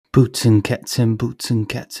Boots and cats and boots and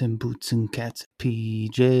cats and boots and cats.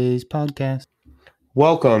 PJ's podcast.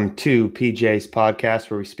 Welcome to PJ's podcast,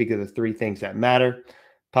 where we speak of the three things that matter: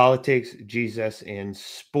 politics, Jesus, and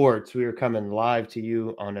sports. We are coming live to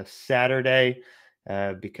you on a Saturday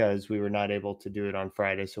because we were not able to do it on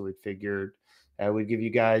Friday. So we figured we'd give you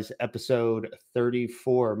guys episode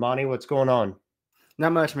 34. Monty, what's going on?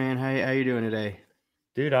 Not much, man. How you doing today?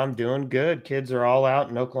 Dude, I'm doing good. Kids are all out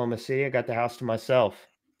in Oklahoma City. I got the house to myself.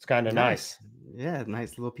 It's kind of nice. Yeah,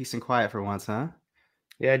 nice little peace and quiet for once, huh?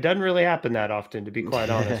 Yeah, it doesn't really happen that often, to be quite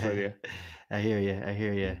honest with you. I hear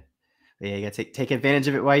you. Yeah, you gotta take advantage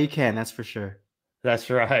of it while you can. That's for sure. That's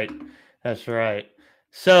right.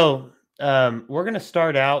 So we're going to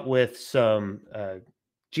start out with some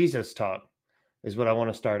Jesus talk is what I want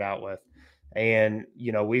to start out with. And,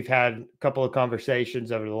 we've had a couple of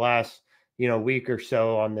conversations over the last, week or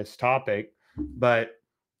so on this topic. But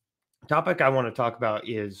the topic I want to talk about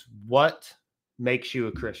is what makes you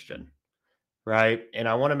a Christian, right? And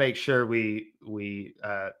I want to make sure we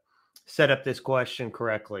set up this question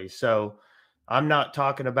correctly. So I'm not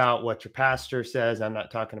talking about what your pastor says. I'm not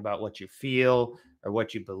talking about what you feel or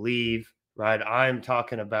what you believe, right? I'm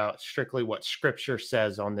talking about strictly what Scripture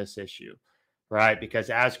says on this issue, right? Because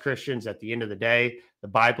as Christians, at the end of the day, the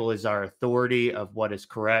Bible is our authority of what is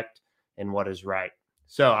correct and what is right.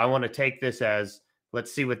 So I want to take this as,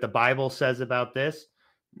 let's see what the Bible says about this,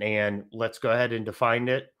 and let's go ahead and define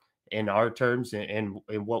it in our terms and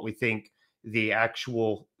what we think the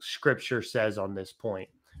actual Scripture says on this point.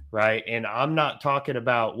 Right. And I'm not talking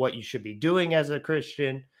about what you should be doing as a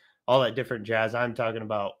Christian, all that different jazz. I'm talking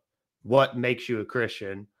about what makes you a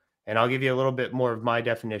Christian. And I'll give you a little bit more of my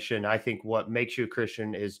definition. I think what makes you a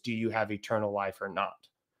Christian is, do you have eternal life or not?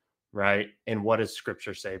 Right. And what does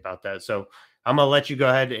Scripture say about that? So I'm going to let you go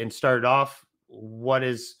ahead and start off.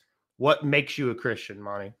 What makes you a Christian,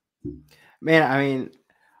 Monty? Man, I mean,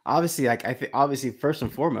 obviously, obviously, first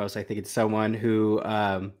and foremost, I think it's someone who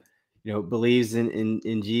believes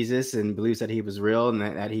in Jesus and believes that he was real, and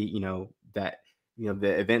that he,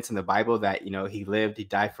 the events in the Bible that, he lived, he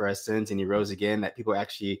died for our sins, and he rose again, that people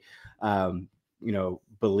actually,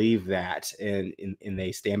 believe that and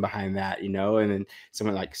they stand behind that, and then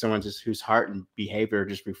someone just whose heart and behavior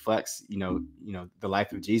just reflects, the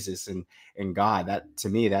life of Jesus and God. That, to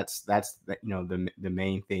me, that's the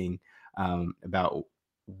main thing about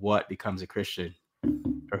what becomes a Christian,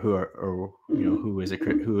 or who is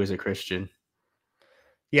a Christian.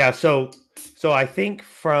 Yeah, so I think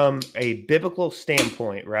from a biblical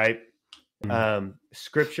standpoint, right?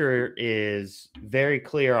 Scripture is very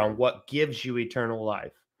clear on what gives you eternal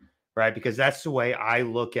life, right? Because that's the way I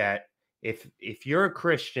look at, if you're a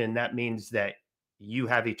Christian, that means that you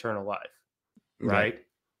have eternal life, right?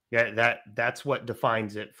 Yeah, that's what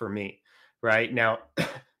defines it for me, right? Now,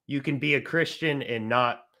 you can be a Christian and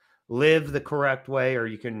not live the correct way, or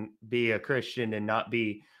you can be a Christian and not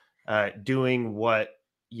be doing what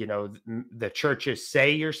the churches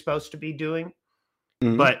say you're supposed to be doing.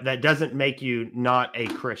 Mm-hmm. But that doesn't make you not a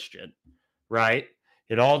Christian, right?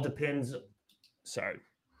 It all depends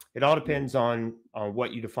on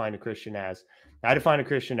what you define a Christian as. I define a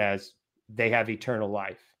Christian as they have eternal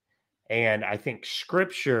life. And I think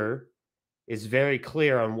Scripture is very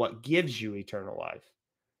clear on what gives you eternal life,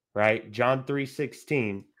 right? John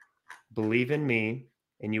 3:16, believe in me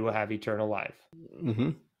and you will have eternal life. Mm-hmm.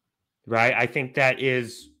 Right. I think that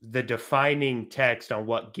is the defining text on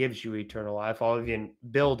what gives you eternal life. I'll even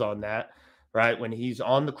build on that, right? When he's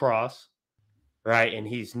on the cross, right, and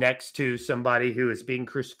he's next to somebody who is being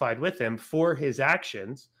crucified with him for his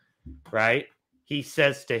actions, right? He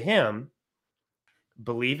says to him,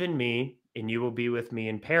 believe in me and you will be with me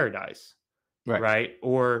in paradise, right?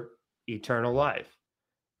 Or eternal life,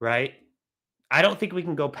 right? I don't think we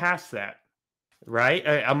can go past that, right?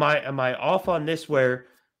 Am I off on this, where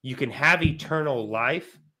you can have eternal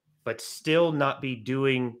life, but still not be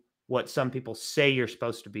doing what some people say you're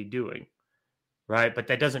supposed to be doing, right? But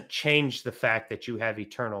that doesn't change the fact that you have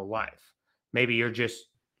eternal life. Maybe you're just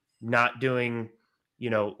not doing,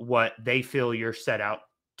 what they feel you're set out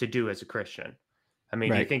to do as a Christian. I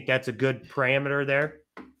mean, do you think that's a good parameter there?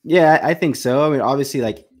 Yeah, I think so. I mean, obviously,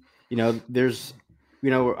 there's,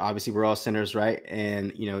 obviously we're all sinners, right?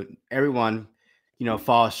 And, everyone,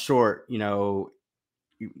 falls short,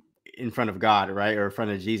 in front of God, right? Or in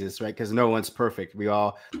front of Jesus, right? Because no one's perfect. We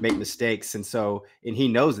all make mistakes. And he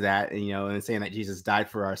knows that, and saying that Jesus died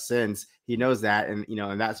for our sins, he knows that. And,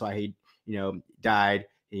 and that's why he, died,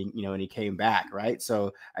 and he came back. Right.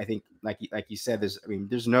 So I think, like you said,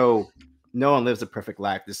 there's no one lives a perfect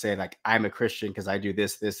life to say, like, I'm a Christian because I do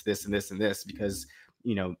this, and this, and this, because,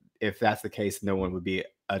 if that's the case, no one would be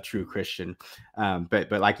a true Christian.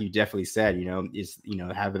 But like you definitely said, is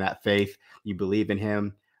having that faith, you believe in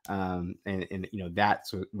Him, and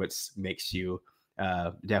that's what makes you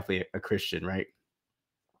definitely a Christian, right?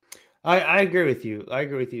 I agree with you. I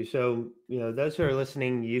agree with you. So, those who are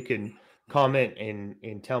listening, you can comment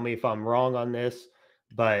and tell me if I'm wrong on this.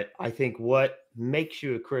 But I think what makes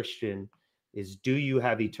you a Christian is, do you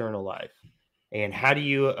have eternal life? And how do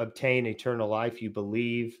you obtain eternal life? You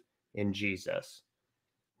believe in Jesus,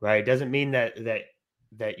 right? It doesn't mean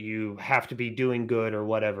that you have to be doing good or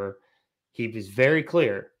whatever. He was very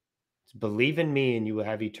clear. Believe in me and you will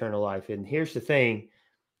have eternal life. And here's the thing,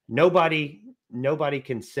 nobody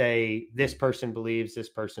can say this person believes,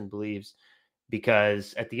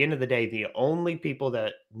 because at the end of the day, the only people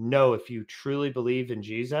that know if you truly believe in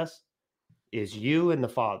Jesus is you and the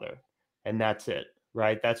Father, and that's it,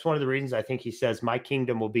 right? That's one of the reasons I think he says my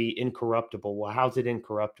kingdom will be incorruptible. Well, how's it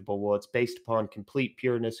incorruptible? Well, it's based upon complete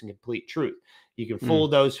pureness and complete truth. You can fool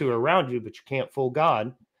those who are around you, but you can't fool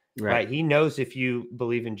God, right? He knows if you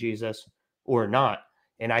believe in Jesus or not.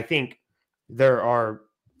 And I think there are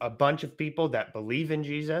a bunch of people that believe in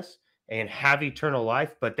Jesus and have eternal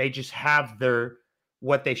life, but they just have their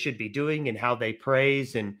what they should be doing and how they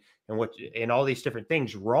praise and what and all these different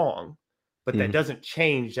things wrong. But that doesn't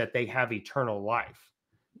change that they have eternal life,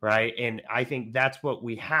 right? And I think that's what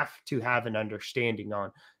we have to have an understanding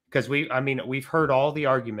on, because we've heard all the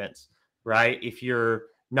arguments, right? If you're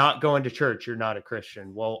not going to church, you're not a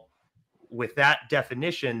Christian. Well, with that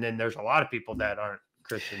definition, then there's a lot of people that aren't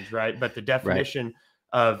Christians, right? But the definition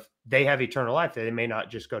of they have eternal life, they may not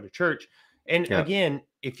just go to church. And again,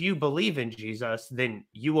 if you believe in Jesus, then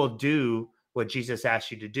you will do what Jesus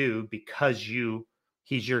asked you to do because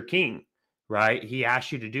he's your king, right? He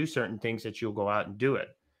asked you to do certain things that you'll go out and do it,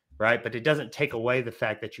 right? But it doesn't take away the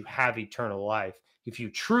fact that you have eternal life if you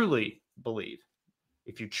truly believe.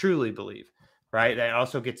 If you truly believe, right? That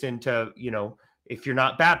also gets into, if you're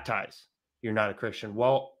not baptized, you're not a Christian.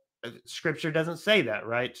 Well, scripture doesn't say that,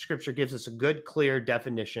 right? Scripture gives us a good, clear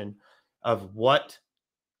definition of what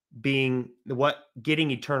getting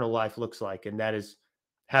eternal life looks like. And that is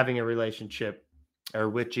having a relationship or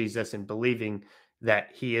with Jesus and believing that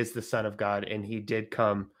he is the Son of God and he did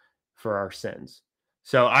come for our sins.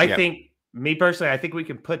 So I think, me personally, I think we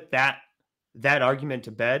can put that argument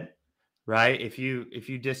to bed, right? If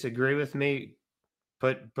you disagree with me,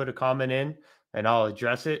 put a comment in and I'll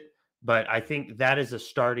address it. But I think that is a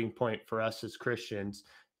starting point for us as Christians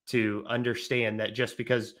to understand that just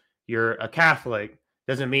because you're a Catholic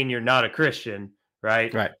doesn't mean you're not a Christian,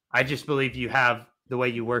 right? Right. I just believe you have the way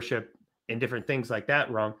you worship and different things like that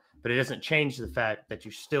wrong, but it doesn't change the fact that you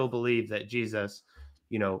still believe that Jesus,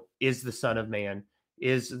 is the Son of Man,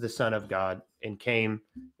 is the Son of God, and came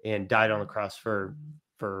and died on the cross for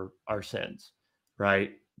our sins,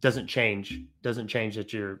 right? Doesn't change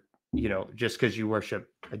that you're, just because you worship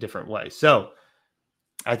a different way. So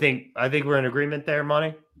I think we're in agreement there,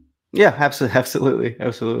 Monty. Yeah, absolutely.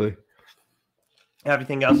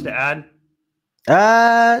 Everything else to add?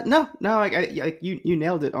 No, like you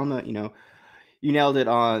nailed it on the, you nailed it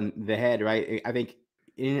on the head, right? I think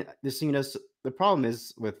in this, the problem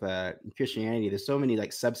is with Christianity, there's so many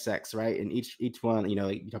like subsects, right? And each one,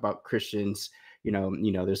 like you talk about Christians,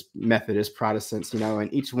 there's Methodist, Protestants,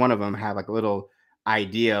 and each one of them have like a little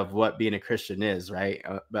idea of what being a Christian is, right?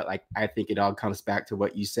 But like I think it all comes back to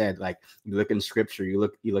what you said. Like you look in Scripture, you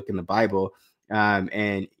look in the Bible,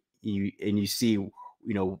 and you see,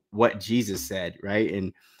 what Jesus said,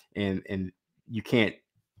 right? And you can't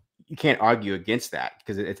argue against that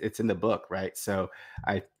because it's in the book, right? So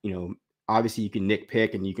obviously you can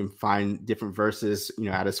nitpick and you can find different verses,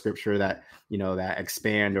 out of Scripture that, that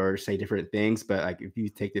expand or say different things. But like, if you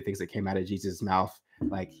take the things that came out of Jesus' mouth,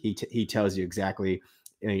 like he tells you exactly,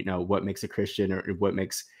 what makes a Christian or what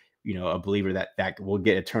makes, a believer that will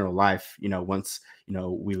get eternal life, once,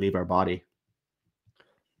 we leave our body.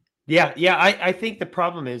 Yeah. I think the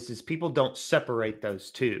problem is people don't separate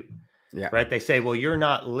those two. Yeah. Right. They say, well, you're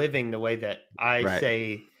not living the way that I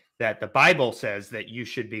say that the Bible says that you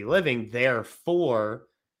should be living. Therefore,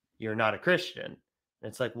 you're not a Christian. And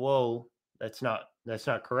it's like, whoa, that's not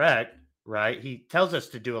correct. Right. He tells us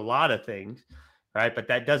to do a lot of things. Right. But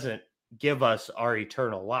that doesn't give us our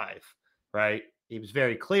eternal life. Right. He was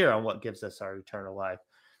very clear on what gives us our eternal life.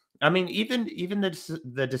 I mean, even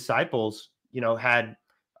the disciples, had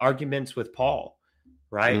arguments with Paul,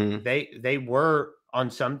 right? Mm-hmm. They were on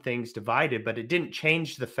some things divided, but it didn't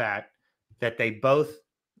change the fact that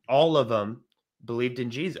all of them believed in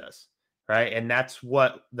Jesus, right? And that's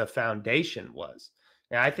what the foundation was.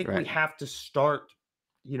 And I think we have to start,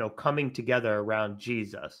 coming together around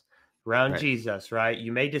Jesus. around Right. Jesus, right?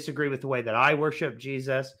 You may disagree with the way that I worship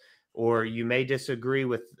Jesus, or you may disagree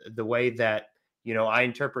with the way that, I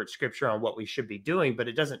interpret scripture on what we should be doing, but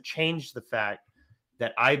it doesn't change the fact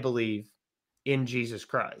that I believe in Jesus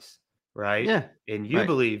Christ, right? Yeah. And you Right.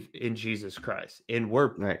 believe in Jesus Christ. And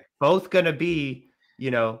we're Right. both going to be,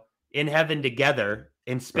 in heaven together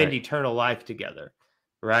and spend Right. eternal life together,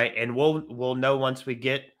 right? And we'll know once we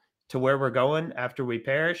get to where we're going after we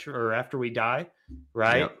perish or after we die,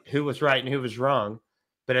 right? Yep. Who was right and who was wrong.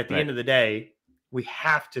 But at the Right. end of the day, we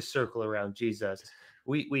have to circle around Jesus.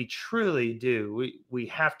 We truly do. We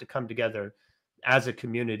have to come together as a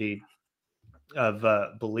community of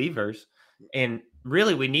believers, and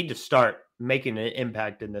really we need to start making an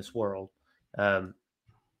impact in this world. Um,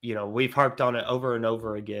 we've harped on it over and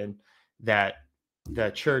over again that the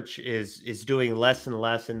church is doing less and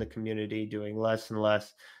less in the community, doing less and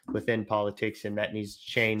less within politics, and that needs to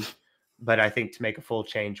change. But I think to make a full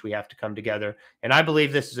change, we have to come together. And I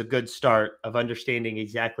believe this is a good start of understanding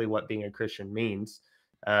exactly what being a Christian means.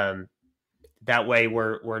 Um, that way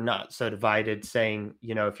we're not so divided, saying,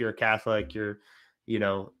 if you're a Catholic, you're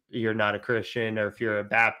not a Christian, or if you're a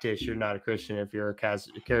Baptist, you're not a Christian, if you're a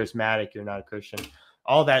charismatic, you're not a Christian.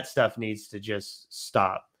 All that stuff needs to just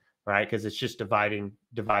stop, right? Because it's just dividing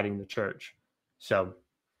the church. So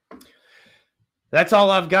that's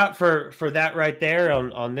all I've got for that right there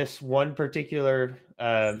on this one particular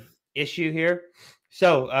issue here.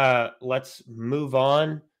 So let's move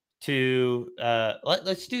on to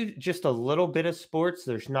let's do just a little bit of sports.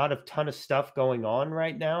 There's not a ton of stuff going on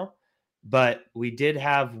right now, but we did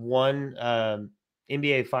have one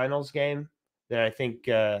NBA Finals game that I think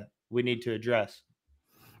we need to address.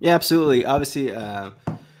 Yeah, absolutely. Obviously,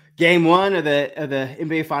 game one of the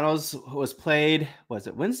NBA Finals was played. Was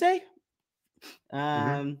it Wednesday?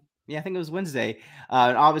 Yeah, I think it was Wednesday.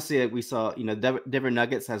 And obviously, we saw Denver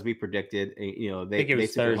Nuggets, as we predicted. I think it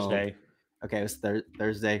was took it home. Thursday. Okay, it was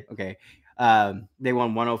Thursday. Okay, they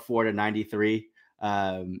won 104-93.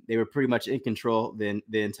 They were pretty much in control the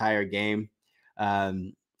entire game.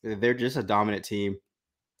 They're just a dominant team.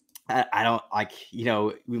 I don't like,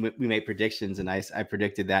 we made predictions, and I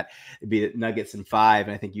predicted that it'd be the Nuggets in 5,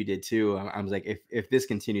 and I think you did too. I was like, if this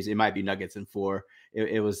continues, it might be Nuggets in 4.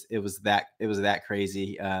 It was that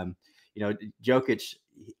crazy. Jokic,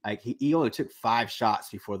 like he only took 5 shots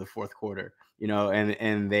before the fourth quarter,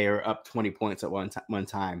 and they are up 20 points at one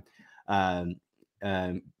time.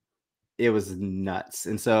 It was nuts,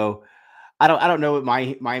 and so I don't know what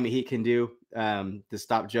Miami Heat can do to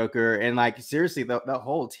stop Joker. And like seriously, the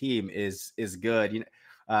whole team is good.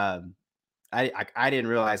 I didn't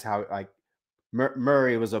realize how like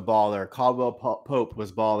Murray was a baller, Caldwell Pope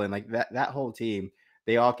was balling. Like that whole team,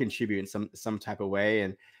 they all contribute in some type of way,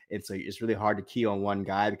 and so it's really hard to key on one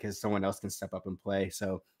guy because someone else can step up and play.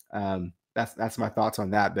 So that's my thoughts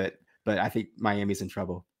on that. But I think Miami's in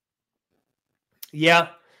trouble. Yeah.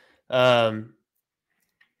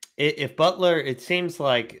 If Butler, it seems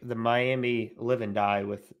like the Miami live and die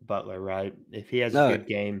with Butler, right? If he has a good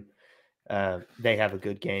game, they have a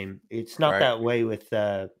good game. It's not that way with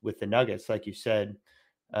the Nuggets, like you said.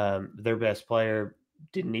 Their best player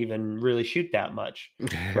didn't even really shoot that much,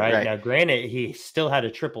 right? Now, granted, he still had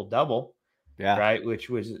a triple double, right, which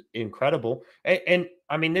was incredible. And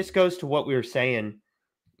I mean, this goes to what we were saying.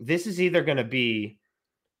 This is either going to be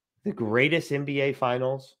the greatest NBA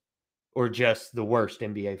Finals or just the worst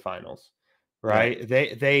NBA Finals, right?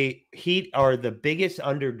 They Heat are the biggest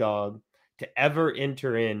underdog to ever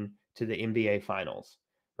enter in to the NBA Finals,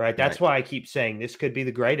 right? That's why I keep saying this could be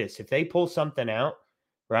the greatest. If they pull something out,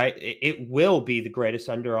 right, it will be the greatest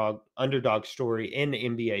underdog story in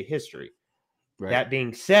NBA history. Right. That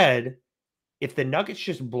being said, if the Nuggets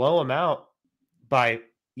just blow them out by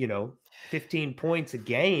 15 points a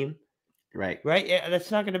game, right,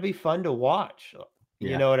 that's not going to be fun to watch.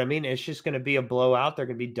 You know what I mean? It's just going to be a blowout. They're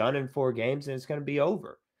going to be done in 4 games, and it's going to be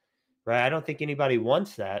over, right? I don't think anybody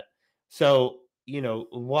wants that. So,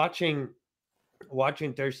 watching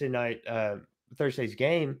Thursday's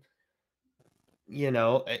game,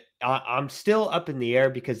 I'm still up in the air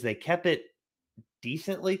because they kept it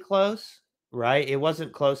decently close, right? It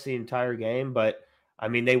wasn't close the entire game, but I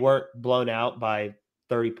mean, they weren't blown out by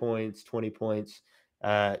 30 points, 20 points.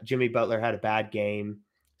 Jimmy Butler had a bad game.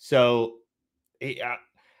 So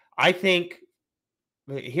I think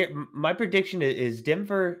here, my prediction is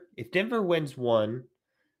Denver. If Denver wins one,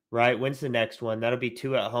 right, wins the next one, that'll be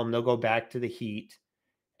 2 at home. They'll go back to the Heat.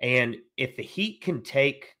 And if the Heat can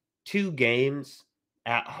take 2 games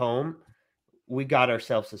at home, we got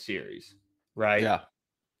ourselves a series, right? Yeah.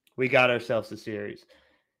 We got ourselves a series.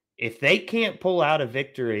 If they can't pull out a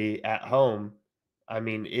victory at home, I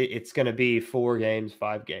mean, it's going to be 4 games,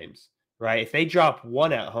 5 games, right? If they drop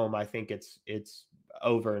one at home, I think it's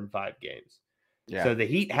over in 5 games. Yeah. So the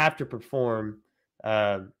Heat have to perform,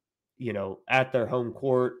 at their home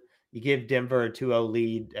court. You give Denver a 2-0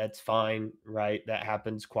 lead, that's fine, right? That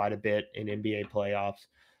happens quite a bit in NBA playoffs.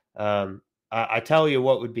 I tell you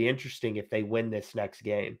what would be interesting if they win this next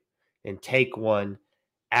game and take one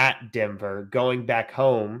at Denver, going back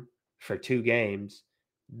home for 2 games.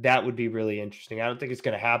 That would be really interesting. I don't think it's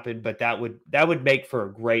going to happen, but that would make for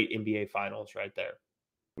a great NBA Finals right there.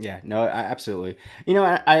 Yeah, no, absolutely.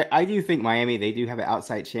 I do think Miami, they do have an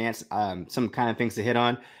outside chance. Some kind of things to hit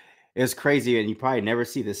on. It's crazy, and you probably never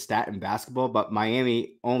see this stat in basketball, but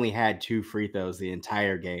Miami only had 2 free throws the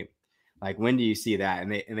entire game. Like, when do you see that?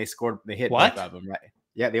 And they scored, they hit both What? of them, right?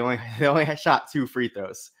 Yeah, they only had shot 2 free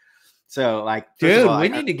throws. So, like, first of Dude, all, we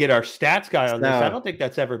need to get our stats guy on this. I so don't think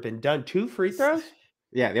that's ever been done. 2 free throws?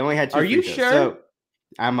 yeah, they only had 2 Are free you throws. sure? So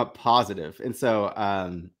I'm a positive, and so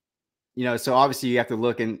so obviously you have to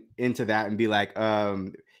look into that and be like,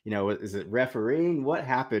 is it refereeing? What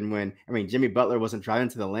happened when, Jimmy Butler wasn't driving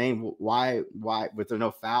to the lane? Why, was there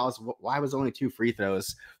no fouls? Why was only 2 free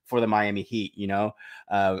throws for the Miami Heat?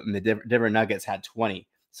 And the Denver Nuggets had 20.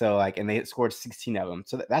 So and they scored 16 of them.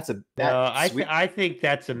 So that's No, sweet. I think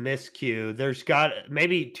that's a miscue. There's got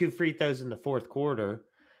maybe 2 free throws in the fourth quarter,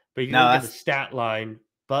 but if you No, look at the stat line,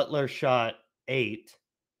 Butler shot 8.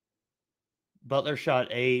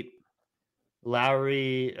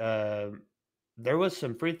 Lowry, there was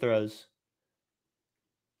some free throws.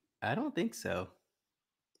 I don't think so.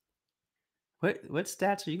 What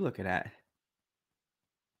stats are you looking at?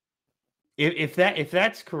 If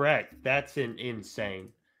that's correct, that's insane.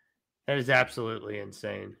 That is absolutely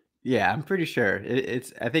insane. Yeah, I'm pretty sure.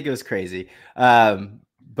 I think it was crazy.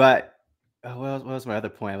 But what was my other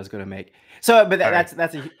point I was going to make? So, but that's a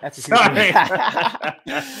huge Sorry.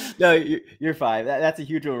 one. No, you're fine. That's a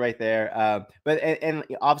huge one right there. But and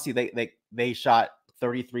obviously they shot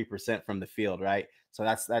 33% from the field, right? So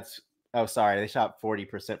that's oh, sorry, they shot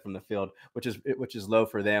 40% from the field, which is low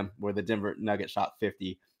for them. Where the Denver Nuggets shot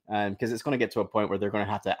 50, because it's going to get to a point where they're going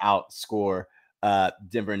to have to outscore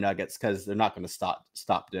Denver Nuggets, because they're not going to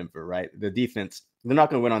stop Denver, right? The defense, they're not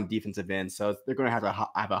going to win on the defensive end, so they're going to have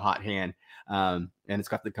have a hot hand, and it's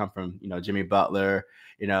got to come from Jimmy Butler,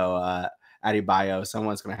 Adebayo.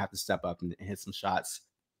 Someone's going to have to step up and hit some shots.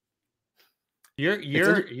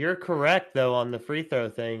 You're correct though on the free throw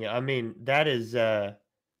thing. I mean, that is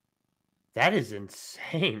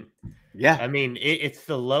insane. Yeah, I mean, it's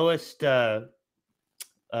the lowest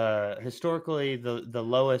historically the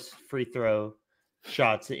lowest free throw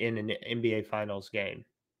shots in an NBA Finals game.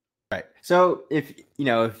 right. So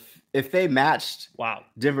if they matched Wow,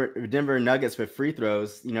 Denver Nuggets with free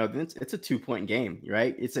throws, then it's a 2-point game,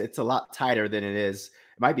 right? It's a lot tighter than it is.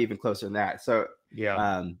 It might be even closer than that. So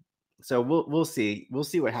yeah. So we'll see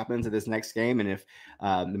what happens in this next game, and if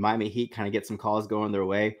the Miami Heat kind of get some calls going their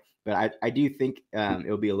way. But I do think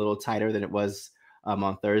it'll be a little tighter than it was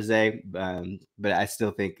on Thursday. But I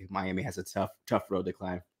still think Miami has a tough road to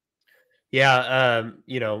climb. Yeah,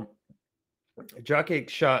 Dragic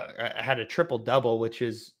had a triple double, which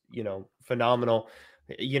is phenomenal.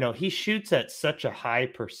 He shoots at such a high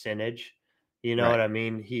percentage. You know Right. what I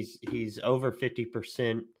mean? He's over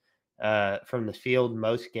 50% from the field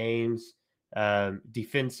most games.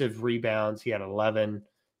 Defensive rebounds, he had 11,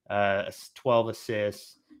 12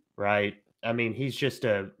 assists. Right? I mean, he's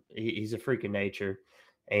a freak of nature,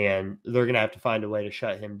 and they're gonna have to find a way to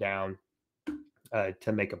shut him down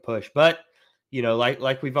to make a push. But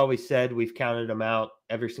like we've always said, we've counted them out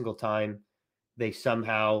every single time they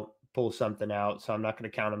somehow pull something out. So I'm not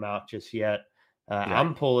going to count them out just yet.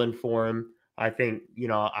 I'm pulling for him. I think,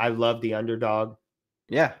 I love the underdog.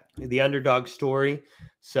 Yeah. The underdog story.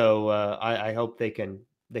 So I hope they can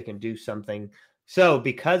do something. So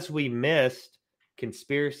because we missed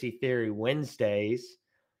Conspiracy Theory Wednesdays,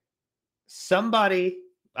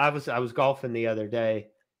 I was golfing the other day,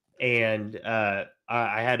 and I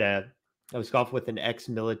was golfing with an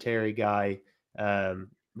ex-military guy.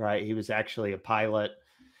 Right, he was actually a pilot,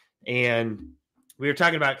 and we were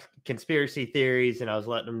talking about conspiracy theories, and I was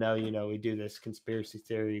letting him know, we do this Conspiracy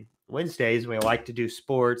Theory Wednesdays. We like to do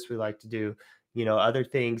sports. We like to do, other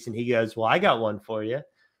things. And he goes, "Well, I got one for you." I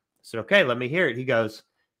said, "Okay, let me hear it." He goes,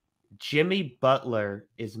 "Jimmy Butler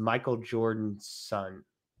is Michael Jordan's son."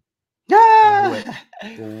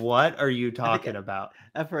 What are you talking about?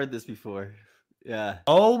 I've heard this before. Yeah.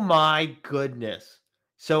 Oh my goodness.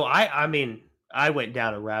 So I mean, I went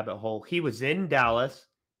down a rabbit hole. He was in Dallas,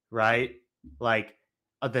 right? Like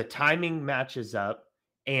the timing matches up.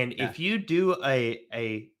 And if you do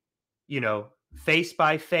a face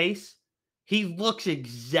by face, he looks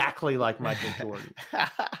exactly like Michael Jordan.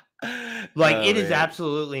 Like, it is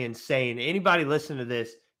absolutely insane. Anybody listen to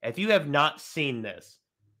this, if you have not seen this,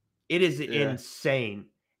 it is insane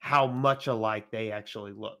how much alike they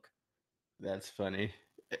actually look. That's funny.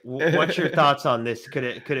 What's your thoughts on this? Could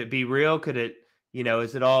it be real? Could it,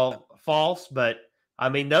 is it all false? But I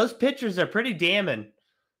mean, those pictures are pretty damning.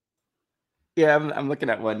 Yeah, I'm looking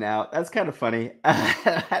at one now. That's kind of funny.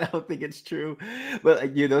 I don't think it's true, but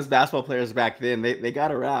like, those basketball players back then, they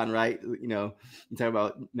got around, right? You talk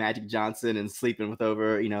about Magic Johnson and sleeping with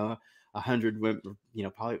over 100 women,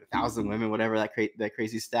 probably 1,000 women, whatever that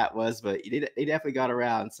crazy stat was. But they definitely got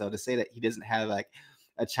around. So to say that he doesn't have like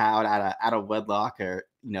a child out of wedlock or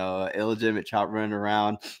illegitimate child running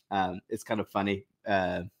around, it's kind of funny.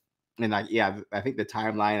 And like, yeah, I think the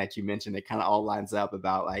timeline that you mentioned, it kind of all lines up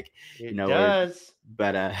about like, it does.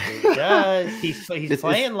 But it does. He's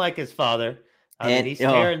playing like his father. I mean, he's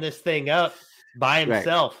tearing this thing up by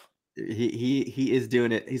himself. Right. He is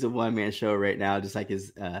doing it. He's a one-man show right now, just like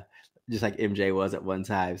MJ was at one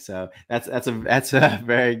time. So that's a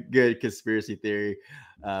very good conspiracy theory.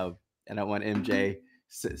 And I want MJ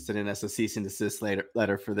sending us a cease and desist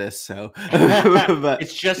letter for this. So, but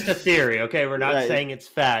it's just a theory. Okay, we're not saying it's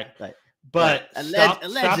fact. Right. But stop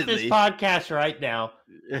this podcast right now.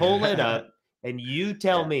 Pull it up, and you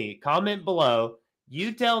tell me. Comment below.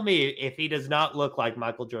 You tell me if he does not look like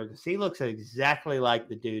Michael Jordan, because he looks exactly like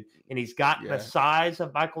the dude, and he's got the size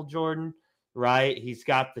of Michael Jordan, right? He's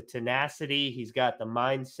got the tenacity, he's got the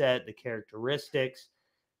mindset, the characteristics.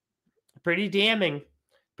 Pretty damning.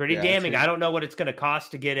 Pretty damning. I don't know what it's going to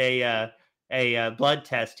cost to get a blood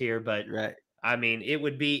test here, but I mean, it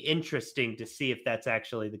would be interesting to see if that's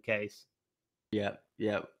actually the case. Yeah. We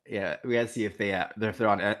got to see if if they're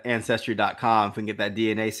on Ancestry.com, if we can get that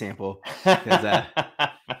DNA sample. I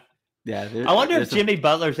wonder if Jimmy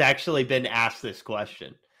Butler's actually been asked this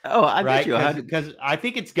question. Oh, I bet you, because I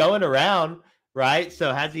think it's going around, right?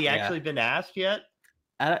 So has he actually been asked yet?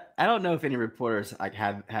 I don't know if any reporters like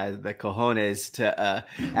had the cojones to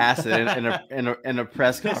ask it in a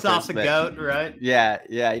press conference. Piss off the goat, right? Yeah,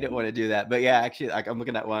 you don't want to do that. But yeah, actually, like I'm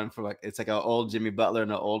looking at one for it's like an old Jimmy Butler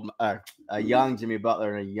and a young Jimmy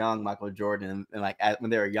Butler and a young Michael Jordan, and like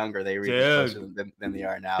when they were younger, they read closer than they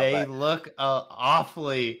are now. They look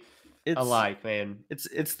awfully alike, man.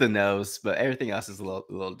 It's the nose, but everything else is a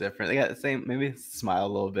little different. They got the same, maybe smile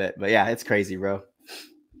a little bit, but yeah, it's crazy, bro.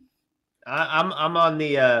 I'm on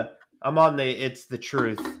the it's the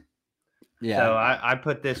truth. Yeah. So I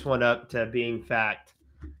put this one up to being fact.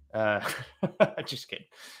 Just kidding.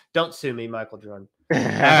 Don't sue me, Michael Jordan. All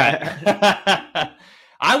right.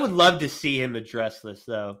 I would love to see him address this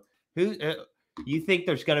though. Who you think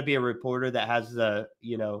there's going to be a reporter that has the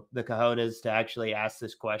cojones to actually ask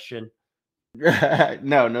this question?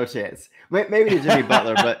 No chance. Maybe to Jimmy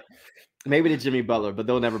Butler, but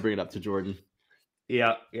they'll never bring it up to Jordan.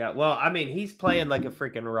 Yeah. Well, I mean, he's playing like a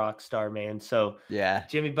freaking rock star, man. So yeah,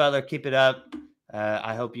 Jimmy Butler, keep it up.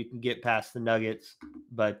 I hope you can get past the Nuggets,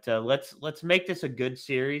 but let's make this a good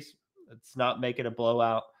series. Let's not make it a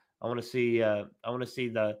blowout. I want to see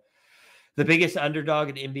the biggest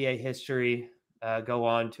underdog in NBA history go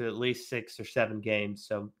on to at least 6 or 7 games.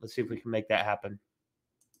 So let's see if we can make that happen.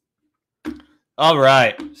 All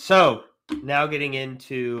right. So now getting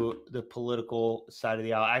into the political side of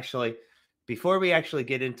the aisle. Actually, before we actually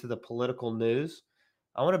get into the political news,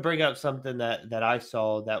 I want to bring up something that I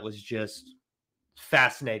saw that was just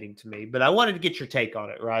fascinating to me, but I wanted to get your take on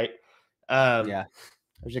it, right?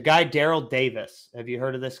 There's a guy, Daryl Davis. Have you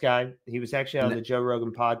heard of this guy? He was actually on the Joe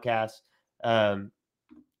Rogan podcast.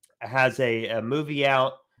 Has a movie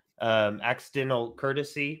out, Accidental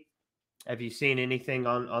Courtesy. Have you seen anything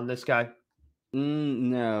on this guy?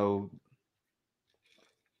 No.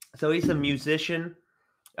 So he's a musician.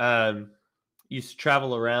 Used to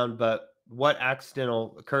travel around, but what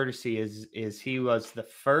Accidental Courtesy is he was the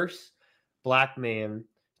first Black man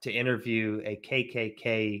to interview a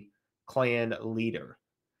KKK Klan leader.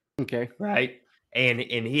 Okay. Right. And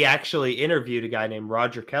he actually interviewed a guy named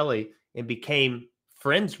Roger Kelly and became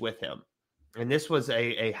friends with him. And this was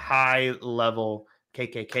a high level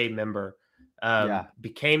KKK member.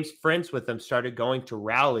 Became friends with him, started going to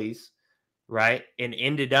rallies, right? And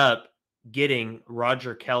ended up getting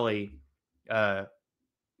Roger Kelly.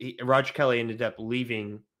 Roger Kelly ended up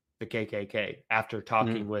leaving the KKK after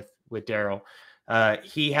talking with Daryl.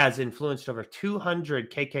 He has influenced over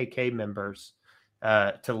 200 KKK members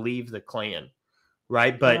to leave the Klan,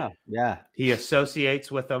 right? But he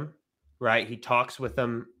associates with them, right? He talks with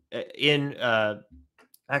them in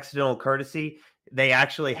Accidental Courtesy. They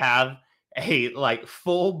actually have a like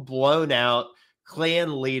full blown out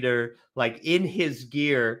clan leader, like in his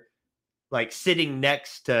gear, like sitting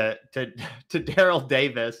next to Daryl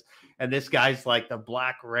Davis, and this guy's like the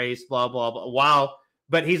black race, blah blah blah. Wow,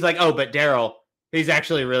 but he's like, oh, but Daryl, he's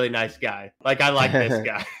actually a really nice guy. Like I like this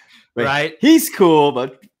guy, right? He's cool,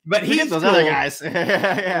 but he's those cool, other guys,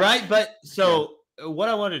 yeah. right? But so what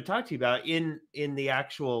I wanted to talk to you about in the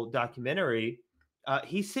actual documentary,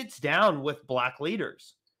 he sits down with black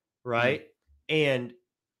leaders, right? And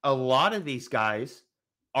a lot of these guys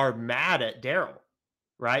are mad at Daryl,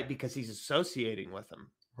 right? Because he's associating with them,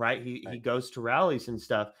 right? He goes to rallies and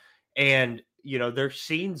stuff. And, you know, there's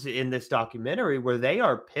scenes in this documentary where they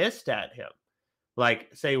are pissed at him. Like,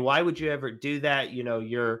 say, why would you ever do that? You know,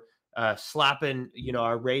 you're slapping, you know,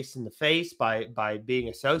 our race in the face by being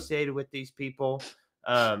associated with these people.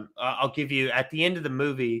 I'll give you, at the end of the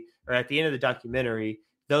movie, or at the end of the documentary,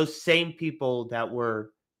 those same people that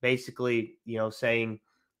were basically, you know, saying,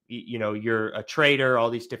 you know, you're a traitor, all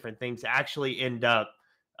these different things, actually end up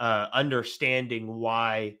understanding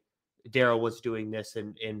why Daryl was doing this,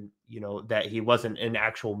 and you know, that he wasn't an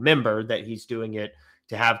actual member, that he's doing it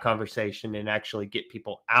to have conversation and actually get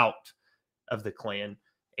people out of the Klan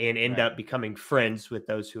and end up becoming friends with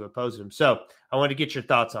those who oppose him. So I want to get your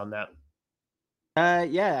thoughts on that.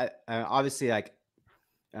 Obviously, like,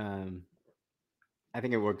 I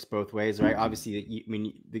think it works both ways, right? Obviously,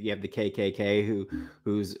 you have the KKK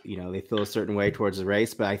who's, you know, they feel a certain way towards the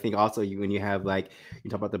race, but I think also when you have, like, you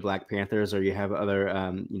talk about the Black Panthers, or you have other,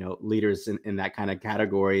 you know, leaders in that kind of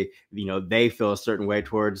category, you know, they feel a certain way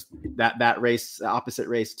towards that race, opposite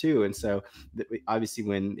race too. And so obviously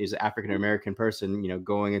when there's an African American person, you know,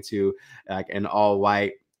 going into like an all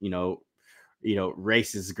white, you know,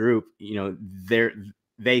 racist group, you know,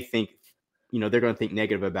 they think, you know, they're going to think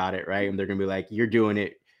negative about it, right? And they're going to be like, you're doing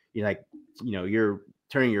it, you're like, you know, you're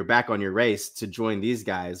turning your back on your race to join these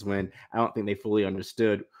guys, when I don't think they fully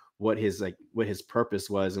understood what his purpose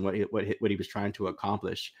was and what he was trying to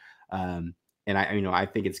accomplish. And I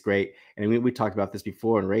think it's great. And we talked about this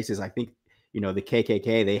before in races. I think, you know, the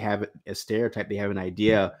KKK, they have a stereotype, they have an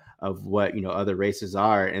idea of what, you know, other races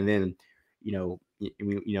are. And then, you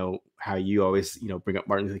know how you always, you know, bring up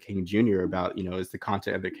Martin Luther King Jr. about, you know, it's the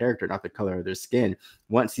content of their character, not the color of their skin.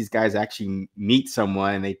 Once these guys actually meet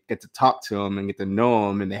someone and they get to talk to them and get to know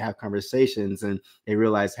them, and they have conversations, and they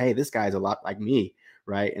realize, hey, this guy's a lot like me,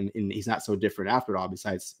 right? And he's not so different after all,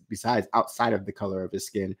 besides outside of the color of his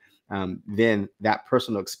skin. Then that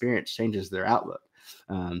personal experience changes their outlook.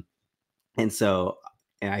 And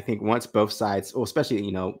I think once both sides, well, especially,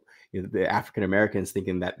 you know, the African Americans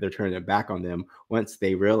thinking that they're turning their back on them, once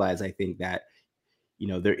they realize, I think that, you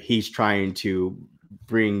know, he's trying to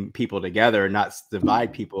bring people together, not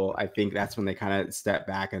divide people. I think that's when they kind of step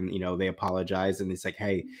back and, you know, they apologize, and it's like,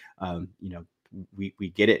 hey, you know,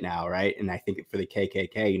 we get it now, right? And I think for the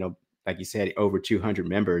KKK, you know, like you said, over 200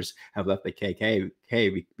 members have left the KKK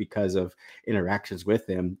because of interactions with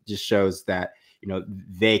them. Just shows that, you know,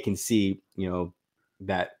 they can see, you know,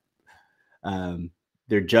 that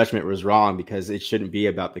their judgment was wrong, because it shouldn't be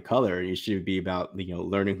about the color. It should be about, you know,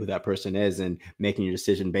 learning who that person is and making your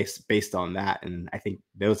decision based on that. And I think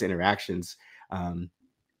those interactions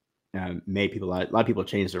made people, a lot of people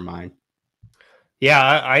change their mind. Yeah,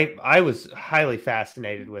 I was highly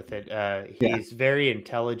fascinated with it. He's very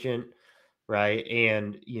intelligent, right?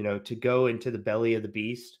 And, you know, to go into the belly of the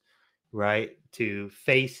beast, right? To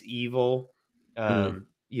face evil,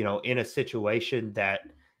 you know, in a situation that,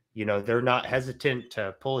 you know, they're not hesitant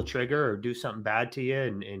to pull a trigger or do something bad to you.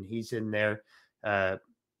 And he's in there,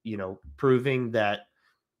 you know, proving that,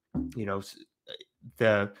 you know,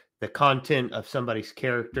 the content of somebody's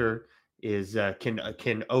character is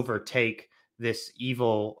can overtake this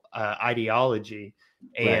evil ideology.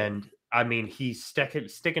 And I mean, he's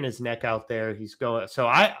sticking his neck out there. He's going. So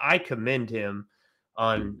I commend him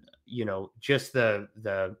on, you know, just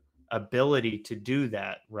the ability to do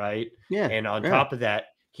that, right? Yeah. And on top of that,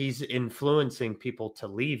 he's influencing people to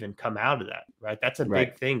leave and come out of that, right? That's a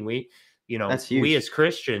big thing. We, you know, we as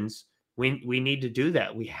Christians, we need to do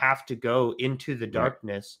that. We have to go into the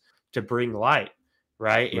darkness to bring light,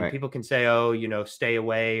 right? And people can say, oh, you know, stay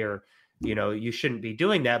away, or, you know, you shouldn't be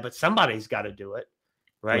doing that, but somebody's got to do it,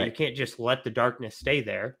 right? You can't just let the darkness stay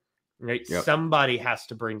there, right? Somebody has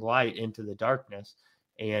to bring light into the darkness.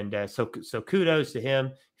 And so kudos to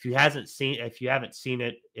him. If you haven't seen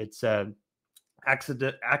it, it's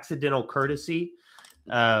Accidental Courtesy.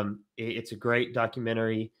 It's a great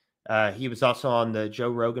documentary. He was also on the Joe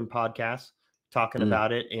Rogan podcast talking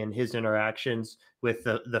about it and his interactions with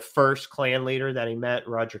the first Klan leader that he met,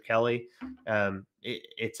 Roger Kelly.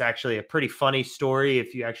 It's actually a pretty funny story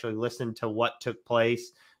if you actually listen to what took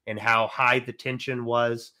place and how high the tension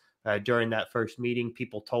was during that first meeting.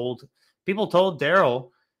 People told Daryl,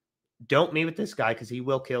 don't meet with this guy because he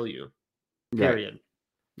will kill you. Right. Period.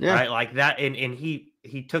 Yeah. Right. Like that. And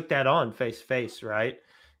he took that on face to face. Right.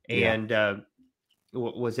 Yeah. And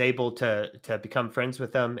was able to become friends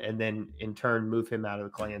with him and then in turn move him out of the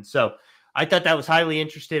Klan. So I thought that was highly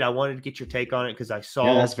interesting. I wanted to get your take on it because I Yeah,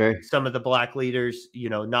 saw that's very. some of the black leaders,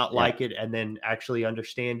 not Yeah. like it and then actually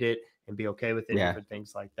understand it and be okay with it, Yeah. different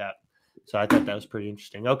things like that. So I thought that was pretty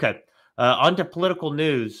interesting. Okay. On to political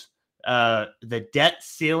news. The debt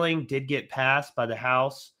ceiling did get passed by the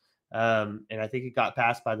House, and I think it got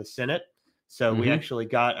passed by the Senate. So we Mhm. actually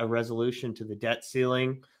got a resolution to the debt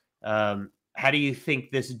ceiling. How do you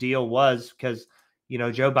think this deal was? Because,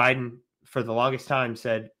 Joe Biden for the longest time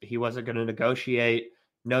said he wasn't going to negotiate,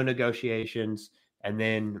 no negotiations. And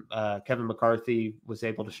then Kevin McCarthy was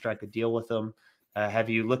able to strike a deal with him. Have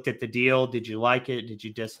you looked at the deal? Did you like it? Did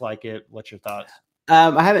you dislike it? What's your thoughts?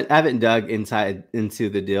 I haven't dug into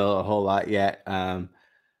the deal a whole lot yet.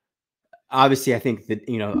 Obviously, I think that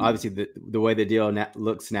obviously the way the deal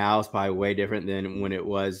looks now is probably way different than when it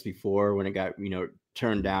was before, when it got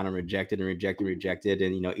turned down and rejected and rejected and rejected,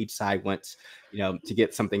 and each side went to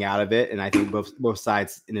get something out of it, and I think both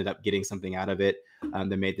sides ended up getting something out of it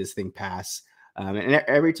that made this thing pass. And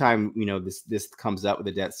every time this comes up with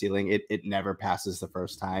the debt ceiling, it never passes the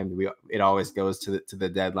first time. It always goes to the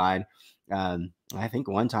deadline. I think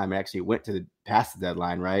one time it actually went past the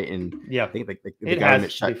deadline, right? And Yeah, I think the it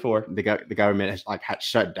government has before. the government has had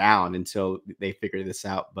shut down until they figured this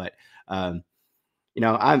out. But I'm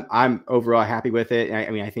overall happy with it. I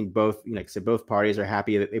mean, I think both, like I said, both parties are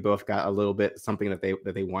happy that they both got a little bit something that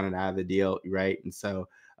they wanted out of the deal, right? And so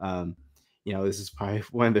this is probably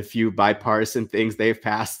one of the few bipartisan things they've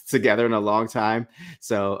passed together in a long time.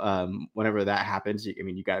 So whenever that happens,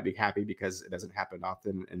 you got to be happy because it doesn't happen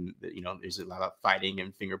often. And, there's a lot of fighting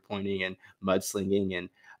and finger pointing and mudslinging.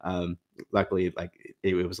 And luckily, like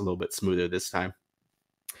it was a little bit smoother this time.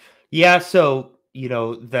 Yeah. So,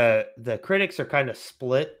 the critics are kind of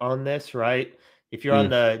split on this, right? If you're on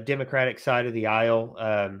the Democratic side of the aisle,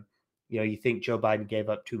 you think Joe Biden gave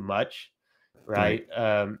up too much. Right.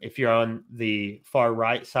 If you're on the far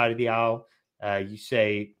right side of the aisle, you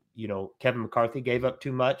say, Kevin McCarthy gave up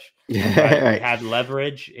too much. Right. We had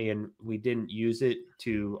leverage and we didn't use it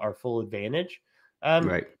to our full advantage.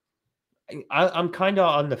 Right. I'm kind of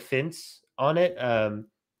on the fence on it.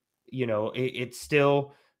 It's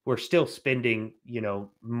still, we're still spending,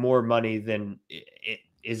 more money than it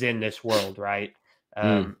is in this world. Right.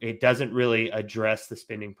 It doesn't really address the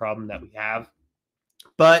spending problem that we have.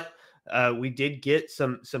 But we did get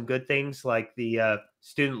some good things like the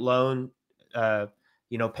student loan,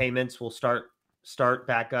 payments will start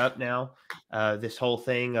back up now. This whole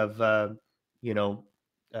thing of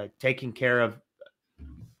taking care of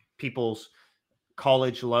people's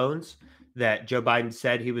college loans that Joe Biden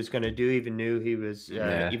said he was going to do, even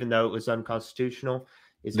though it was unconstitutional,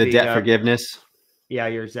 is the being debt forgiveness. Yeah,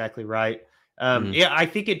 you're exactly right. Yeah, I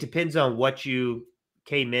think it depends on what you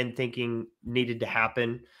came in thinking needed to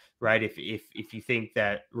happen, right? If you think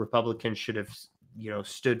that Republicans should have,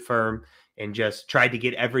 stood firm and just tried to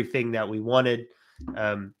get everything that we wanted,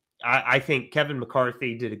 I think Kevin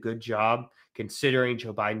McCarthy did a good job considering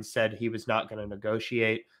Joe Biden said he was not going to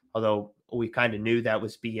negotiate, although we kind of knew that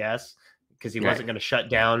was BS because he wasn't going to shut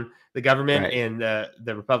down the government, and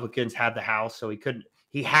the Republicans had the House, so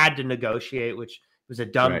he had to negotiate, which was a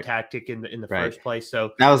dumb tactic in the first place.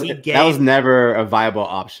 So that was never a viable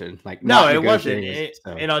option. Like, no, it wasn't.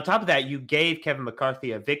 And on top of that, you gave Kevin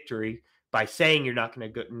McCarthy a victory by saying you're not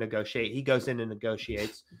going to negotiate. He goes in and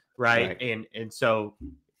negotiates, right? And so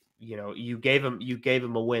you gave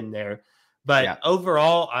him a win there. But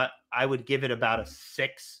overall, I would give it about a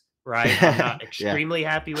 6. Right? I'm not extremely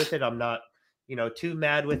happy with it. I'm not too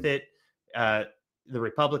mad with it. The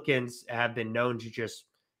Republicans have been known to just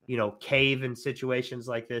cave in situations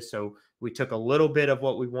like this. So we took a little bit of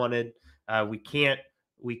what we wanted. We can't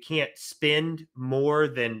spend more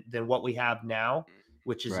than what we have now,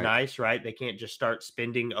 which is nice, right? They can't just start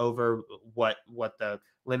spending over what the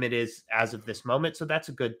limit is as of this moment. So that's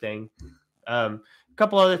a good thing. A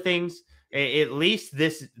couple other things. At least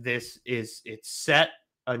it's set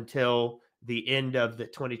until the end of the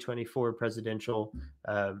 2024 presidential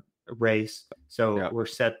race. So we're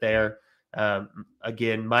set there.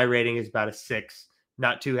 Again, my rating is about a 6.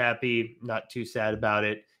 Not too happy, not too sad about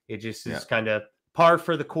it. It just is kind of par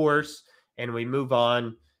for the course, and we move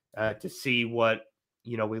on to see what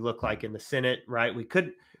we look like in the Senate. Right?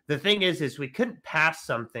 The thing is we couldn't pass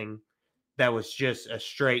something that was just a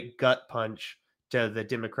straight gut punch to the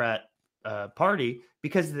Democrat party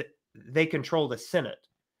because they control the Senate,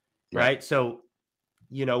 Yep. right? So,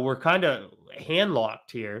 we're kind of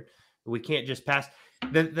handlocked here. We can't just pass.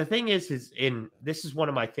 The thing is this is one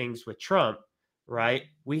of my things with Trump, right?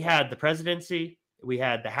 We had the presidency, we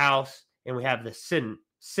had the House, and we have the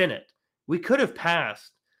Senate. We could have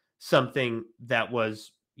passed something that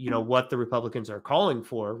was, what the Republicans are calling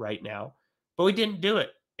for right now, but we didn't do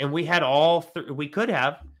it. And we had we could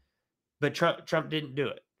have, but Trump didn't do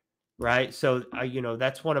it, right? So,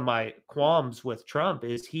 that's one of my qualms with Trump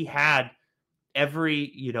is he had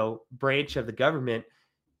every, branch of the government,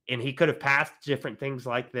 and he could have passed different things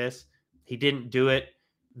like this. He didn't do it.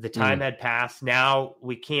 The time had passed. Now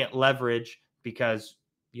we can't leverage because,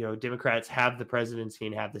 Democrats have the presidency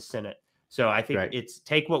and have the Senate. So I think it's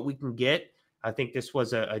take what we can get. I think this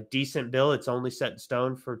was a decent bill. It's only set in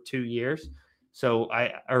stone for 2 years. So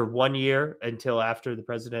or 1 year until after the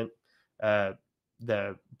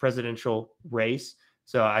presidential race.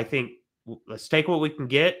 So I think let's take what we can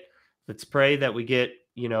get. Let's pray that we get,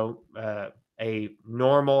 a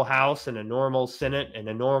normal House and a normal Senate and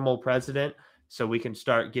a normal president, so we can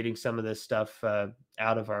start getting some of this stuff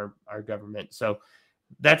out of our government. So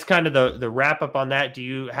that's kind of the wrap up on that. Do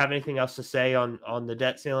you have anything else to say on the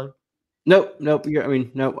debt ceiling? Nope. Nope.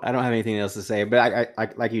 Nope. I don't have anything else to say. But I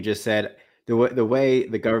like you just said, the way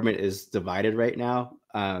the government is divided right now,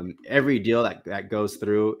 every deal that goes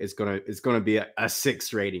through is gonna be a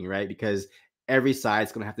 6 rating, right? Because every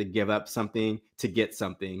side's gonna have to give up something to get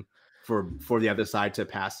something for the other side to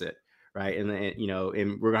pass it, right? And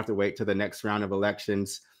and we're gonna have to wait till the next round of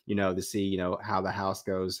elections, to see how the House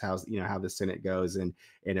goes, how the Senate goes, and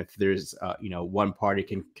if there's one party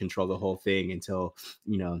can control the whole thing until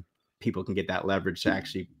people can get that leverage to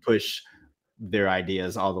actually push their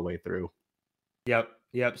ideas all the way through.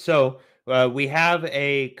 Yep. So we have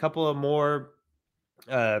a couple of more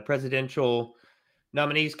presidential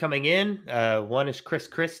nominees coming in. One is Chris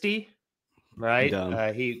Christie,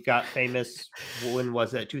 right? He got famous when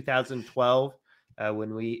was it 2012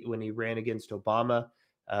 when he ran against Obama.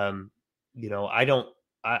 I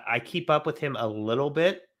keep up with him a little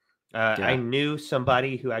bit. I knew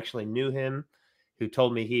somebody who actually knew him who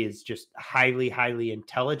told me he is just highly, highly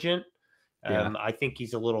intelligent. I think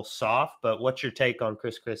he's a little soft, but what's your take on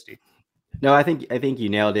Chris Christie? No, I think you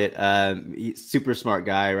nailed it. He's super smart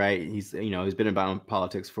guy, right? He's he's been about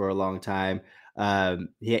politics for a long time.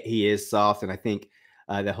 He is soft, and I think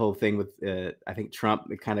the whole thing with I think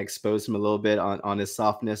Trump kind of exposed him a little bit on his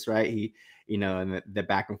softness, right? He and the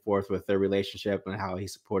back and forth with their relationship and how he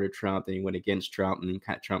supported Trump and he went against Trump and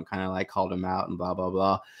Trump kind of like called him out and blah blah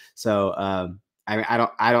blah. So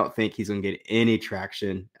I don't think he's going to get any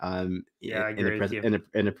traction in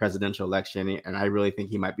the presidential election, and I really think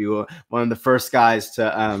he might be one of the first guys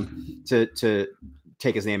to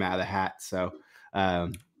take his name out of the hat. So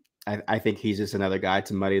I think he's just another guy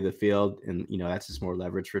to muddy the field, and that's just more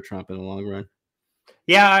leverage for Trump in the long run.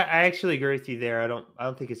 Yeah, I actually agree with you there. I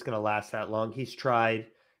don't think it's going to last that long. He's tried.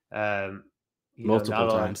 Multiple not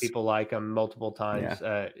a lot times. of people like him multiple times.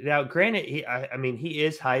 Yeah. Now, granted, he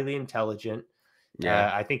is highly intelligent.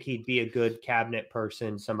 Yeah. I think he'd be a good cabinet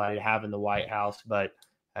person, somebody to have in the White House. But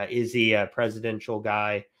is he a presidential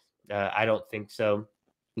guy? I don't think so.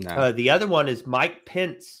 No. The other one is Mike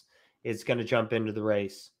Pence is going to jump into the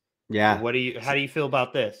race. Yeah. How do you feel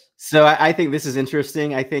about this? So I think this is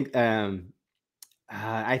interesting. I think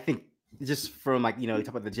just from you talk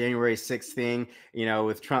about the January 6th thing,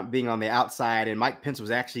 with Trump being on the outside and Mike Pence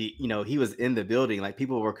was actually, he was in the building, like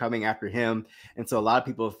people were coming after him. And so a lot of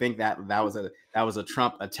people think that was a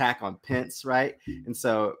Trump attack on Pence. Right. And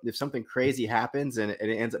so if something crazy happens and it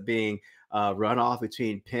ends up being runoff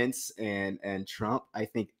between Pence and Trump, I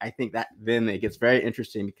think that then it gets very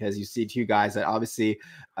interesting because you see two guys that obviously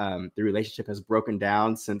the relationship has broken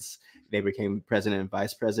down since they became president and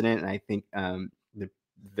vice president. And I think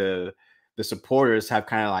the supporters have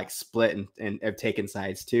kind of split and have taken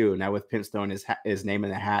sides too. Now with Pence throwing his name in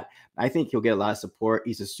the hat, I think he'll get a lot of support.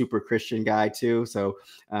 He's a super Christian guy too. So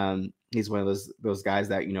he's one of those guys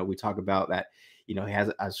that, we talk about that, he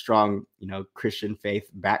has a strong, Christian faith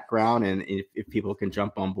background. And if people can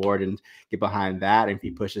jump on board and get behind that, and if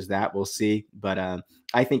he pushes that, we'll see. But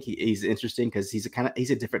I think he's interesting because he's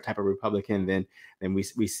a different type of Republican than we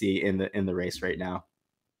see in the race right now.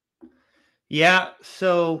 Yeah.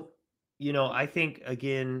 So, I think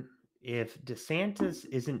again, if DeSantis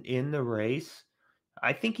isn't in the race,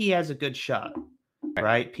 I think he has a good shot,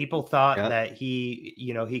 right? People thought that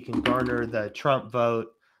he can garner the Trump vote.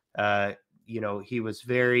 He was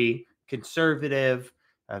very conservative,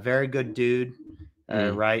 a very good dude,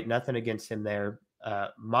 right? Nothing against him there.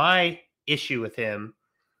 My issue with him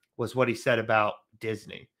was what he said about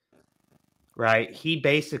Disney, right? He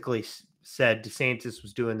basically said DeSantis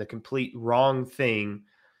was doing the complete wrong thing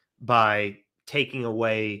by taking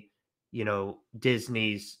away,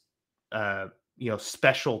 Disney's,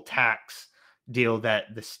 special tax deal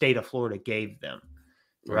that the state of Florida gave them,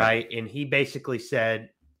 right? And he basically said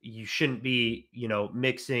you shouldn't be,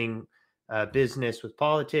 mixing business with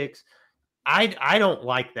politics. I don't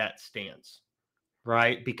like that stance,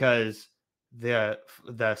 right? Because the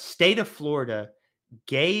state of Florida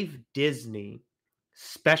gave Disney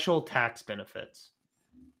special tax benefits,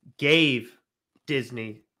 gave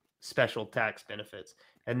Disney special tax benefits,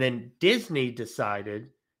 and then Disney decided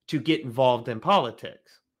to get involved in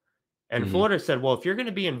politics. And Florida said, well, if you're going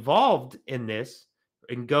to be involved in this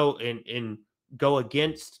and go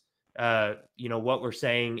against what we're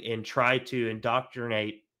saying and try to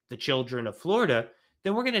indoctrinate the children of Florida,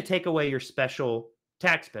 then we're going to take away your special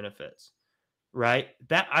tax benefits. Right?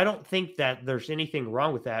 That I don't think that there's anything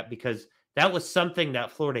wrong with that, because that was something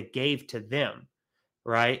that Florida gave to them.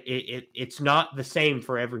 Right? It's not the same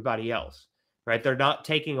for everybody else. Right? They're not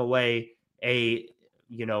taking away a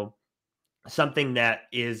something that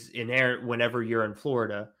is inherent whenever you're in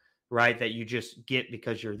Florida, right? That you just get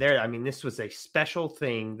because you're there. I mean, this was a special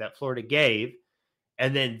thing that Florida gave,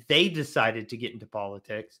 and then they decided to get into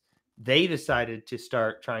politics. They decided to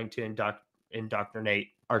start trying to indoctrinate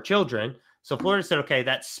our children. So Florida said, okay,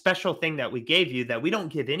 that special thing that we gave you that we don't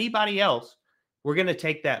give anybody else, we're going to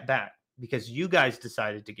take that back because you guys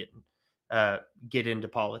decided to get into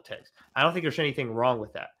politics. I don't think there's anything wrong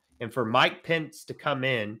with that. And for Mike Pence to come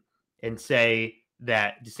in and say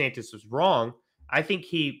that DeSantis was wrong, I think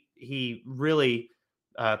he really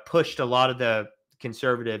pushed a lot of the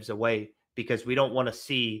conservatives away, because we don't want to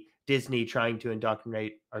see Disney trying to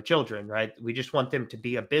indoctrinate our children, right? We just want them to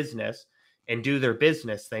be a business and do their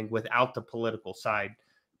business thing without the political side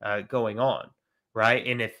going on, right?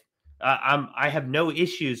 And if I have no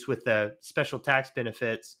issues with the special tax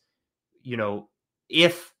benefits,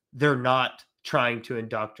 if they're not trying to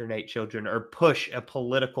indoctrinate children or push a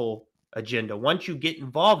political agenda. Once you get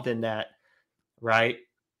involved in that, right,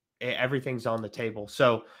 everything's on the table.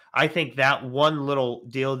 So I think that one little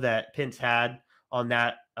deal that Pence had on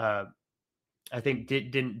that, I think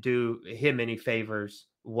didn't do him any favors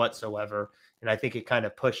whatsoever. And I think it kind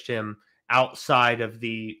of pushed him outside of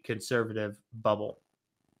the conservative bubble.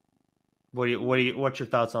 What's your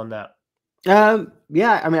thoughts on that?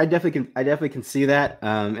 Yeah, I mean, I definitely can see that.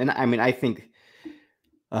 And I mean, I think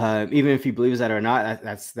even if he believes that or not,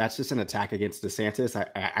 that's just an attack against DeSantis.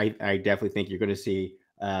 I definitely think you're going to see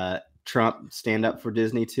Trump stand up for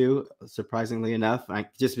Disney too, surprisingly enough,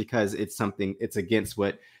 just because it's against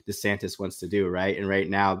what DeSantis wants to do, right? And right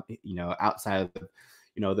now, outside of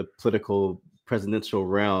the political presidential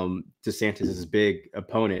realm, DeSantis's big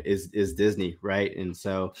opponent is Disney, right? And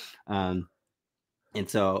so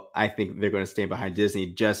I think they're going to stand behind Disney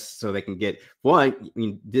just so they can get one. I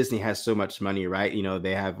mean, Disney has so much money, right?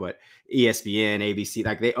 They have ESPN, ABC,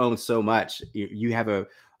 like they own so much. You have a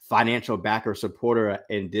financial backer, supporter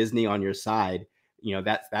in Disney on your side.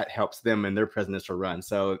 That helps them in their presidential run.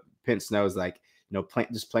 So Pence knows,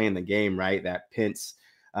 just playing the game, right? That Pence,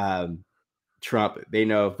 Trump, they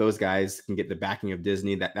know if those guys can get the backing of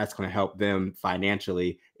Disney, that's going to help them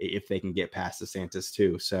financially if they can get past DeSantis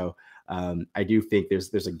too. So I do think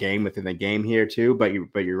there's a game within the game here too. But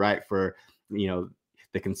you're right, for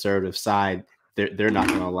the conservative side, they're not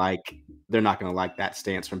going to like that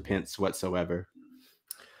stance from Pence whatsoever.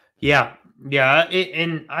 Yeah,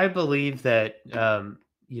 and I believe that the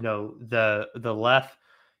left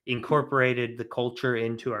incorporated the culture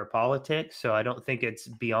into our politics, so I don't think it's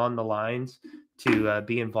beyond the lines to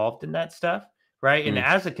be involved in that stuff, right? And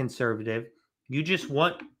as a conservative, you just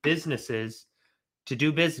want businesses to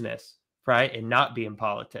do business, right, and not be in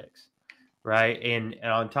politics, right? And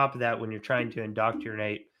on top of that, when you're trying to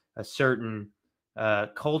indoctrinate a certain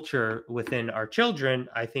culture within our children,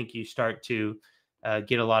 I think you start to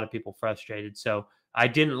get a lot of people frustrated. So I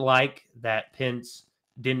didn't like that Pence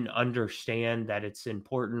didn't understand that it's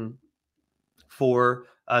important for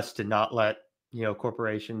us to not let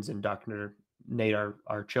corporations indoctrinate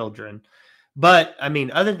our children. But I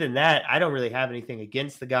mean, other than that, I don't really have anything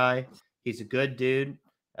against the guy. He's a good dude.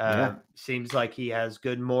 Seems like he has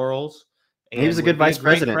good morals. And he was a good vice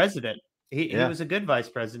president. He was a good vice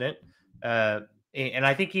president. And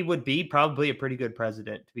I think he would be probably a pretty good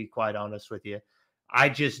president, to be quite honest with you. I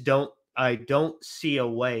don't see a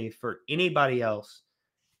way for anybody else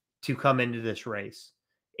to come into this race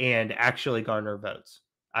and actually garner votes.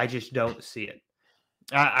 I just don't see it.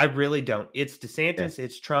 I really don't. It's DeSantis,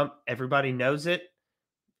 it's Trump. Everybody knows it.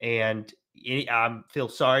 And I feel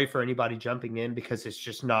sorry for anybody jumping in because it's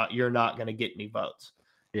just not, you're not going to get any votes.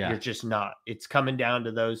 Yeah. You're just not. It's coming down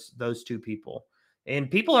to those two people. And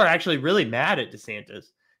people are actually really mad at DeSantis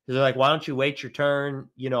because they're like, why don't you wait your turn?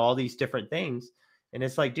 All these different things. And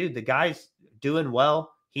it's like, dude, the guy's doing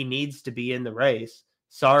well. He needs to be in the race.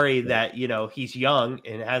 Sorry that, he's young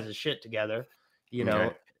and has his shit together,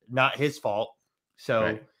 Right. not his fault. So,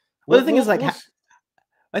 Right. Well, the thing is, like,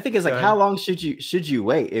 I think it's Go like, ahead. how long should you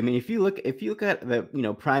wait? I mean, if you look at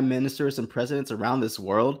the prime ministers and presidents around this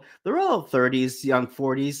world, they're all 30s, young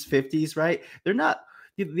 40s, 50s, right? They're not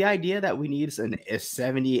the idea that we need a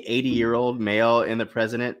 70, 80-year-old male in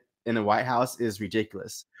the White House is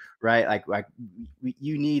ridiculous, right?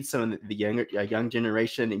 You need some of the young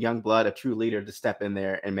generation and young blood, a true leader to step in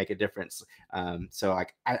there and make a difference. So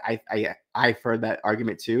like I've heard that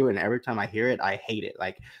argument too, and every time I hear it, I hate it.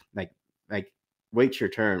 Like wait your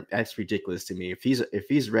turn. That's ridiculous to me. If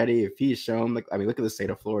he's ready, if he's shown, like, I mean, look at the state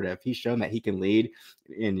of Florida. If he's shown that he can lead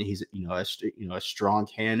and he's a strong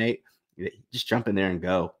candidate, just jump in there and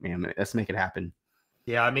go, man. Let's make it happen.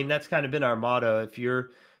 Yeah, I mean, that's kind of been our motto.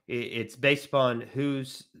 It's based upon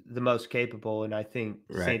who's the most capable, and I think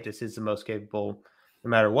Right. DeSantis is the most capable, no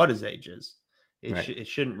matter what his age is. Right. It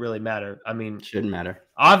shouldn't really matter. I mean, Shouldn't matter.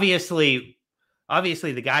 obviously,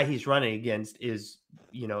 the guy he's running against is,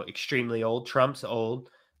 extremely old. Trump's old.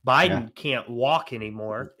 Biden can't walk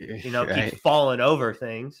anymore. Right. Keeps falling over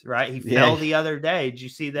things. Right? He fell the other day. Did you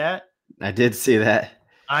see that? I did see that.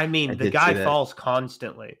 I mean, the guy falls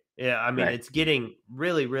constantly. Yeah, I mean, it's getting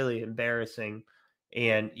really, really embarrassing.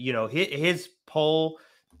 And, his poll,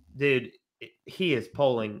 dude, he is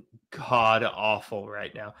polling god awful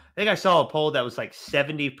right now. I think I saw a poll that was like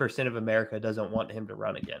 70% of America doesn't want him to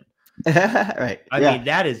run again. Right. I mean,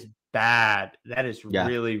 that is bad. That is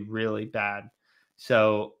really, really bad.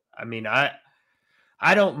 So, I mean, I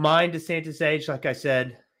don't mind DeSantis' age. Like I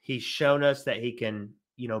said, he's shown us that he can,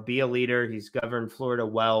 be a leader. He's governed Florida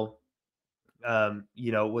well.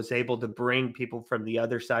 Was able to bring people from the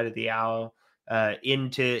other side of the aisle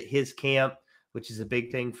into his camp, which is a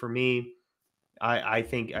big thing for me. I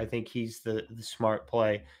think he's the smart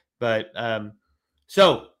play. But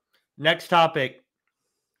so next topic,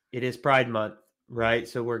 it is Pride Month, right?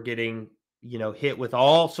 So we're getting hit with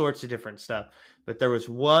all sorts of different stuff. But there was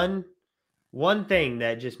one thing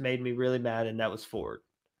that just made me really mad, and that was Ford.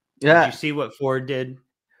 Yeah. Did you see what Ford did?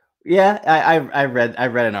 Yeah, I read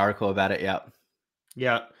an article about it. Yeah.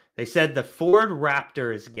 Yeah, they said the Ford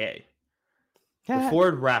Raptor is gay. The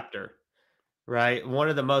Ford Raptor, right? One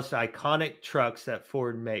of the most iconic trucks that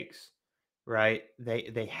Ford makes, right?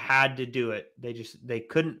 They had to do it. They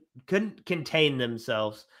couldn't contain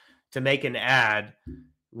themselves to make an ad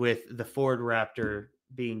with the Ford Raptor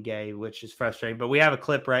being gay, which is frustrating. But we have a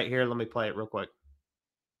clip right here. Let me play it real quick.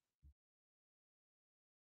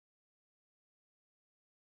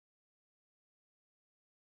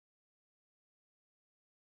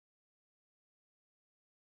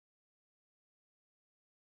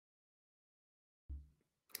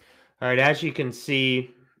 All right, as you can see,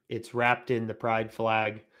 it's wrapped in the pride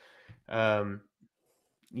flag. So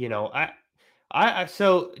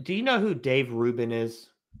do you know who Dave Rubin is?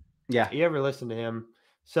 Yeah. You ever listen to him?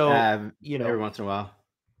 So, every once in a while.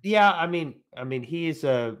 Yeah, I mean, he's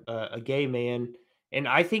a gay man, and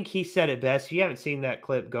I think he said it best. If you haven't seen that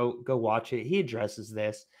clip, go watch it. He addresses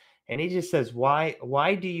this, and he just says, "Why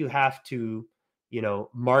do you have to,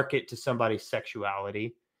 market to somebody's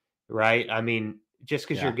sexuality, right? I mean, just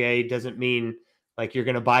because you're gay doesn't mean like you're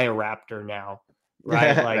gonna buy a Raptor now,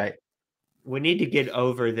 right? Like, Right. we need to get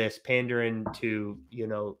over this pandering to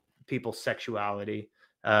people's sexuality."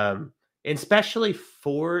 And especially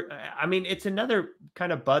Ford. I mean, it's another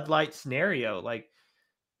kind of Bud Light scenario. Like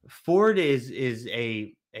Ford is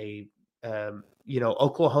a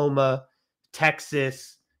Oklahoma,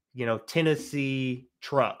 Texas, Tennessee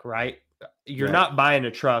truck, right? You're not buying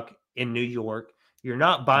a truck in New York. You're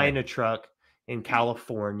not buying a truck in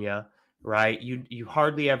California, right? You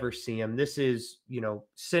hardly ever see them. This is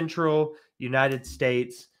central United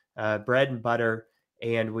States, bread and butter.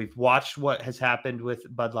 And we've watched what has happened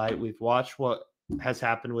with Bud Light. We've watched what has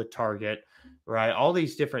happened with Target, right? All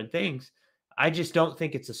these different things. I just don't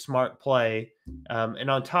think it's a smart play. And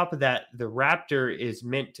on top of that, the Raptor is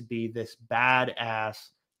meant to be this badass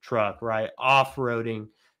truck, right? Off-roading,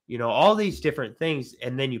 all these different things.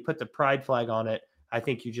 And then you put the pride flag on it. I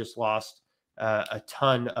think you just lost a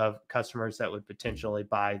ton of customers that would potentially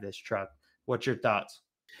buy this truck. What's your thoughts?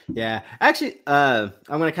 Yeah, actually, I'm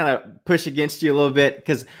gonna kind of push against you a little bit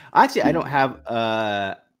because actually I don't have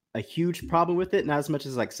a huge problem with it, not as much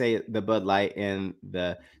as like say the Bud Light and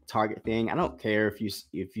the Target thing. I don't care if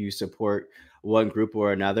you support one group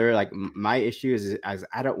or another. Like my issue is as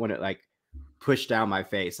I don't want to like push down my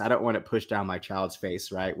face. I don't want to push down my child's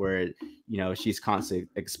face, right? Where, you know, she's constantly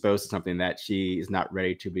exposed to something that she is not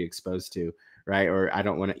ready to be exposed to, right? Or I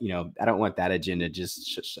don't want to, you know, I don't want that agenda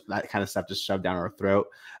just that kind of stuff just shoved down our throat.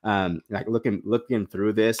 Like looking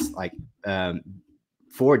through this, like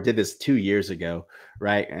Ford did this 2 years ago,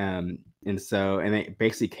 right? And it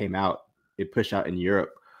basically came out, it pushed out in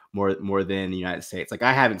Europe more than the United States. Like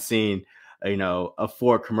I haven't seen, you know, a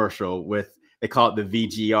Ford commercial with, they call it the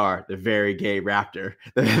VGR, the very gay Raptor,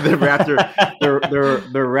 the Raptor,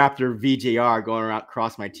 the Raptor VGR going around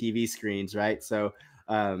across my TV screens, right? So,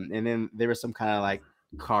 and then there was some kind of like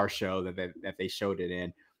car show that they showed it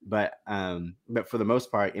in, but for the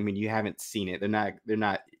most part, I mean, you haven't seen it. They're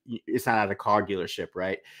not. It's not at a car dealership,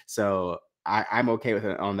 right? So I'm okay with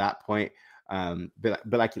it on that point. But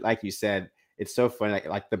like you said, it's so funny,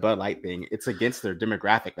 like the Bud Light thing. It's against their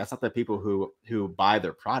demographic. That's not the people who buy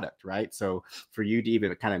their product, right? So for you to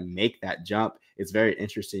even kind of make that jump, it's very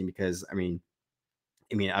interesting because I mean,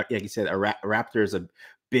 like you said, a Raptor is a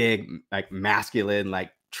big, like masculine,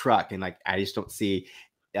 like truck, and like I just don't see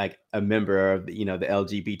like a member of the, you know, the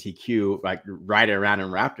LGBTQ like riding around in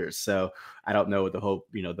Raptors. So I don't know what the whole,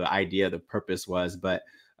 you know, the idea, the purpose was, but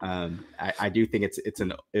I do think it's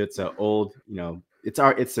an old, you know,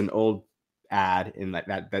 it's an old ad, and like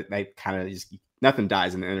that kind of just, nothing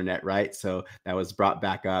dies on the internet, right? So that was brought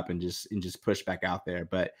back up and just pushed back out there.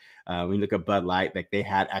 But when you look at Bud Light, like they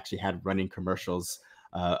actually had running commercials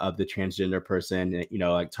of the transgender person. You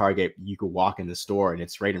know, like Target, you could walk in the store and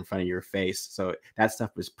it's right in front of your face. So that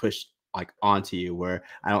stuff was pushed like onto you, where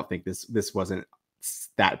I don't think this wasn't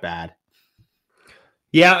that bad.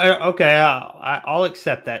 Yeah. Okay. I'll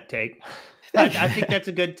accept that take. I think that's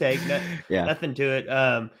a good take. Yeah. Nothing to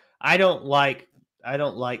it. I don't like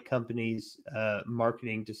companies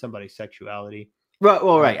marketing to somebody's sexuality.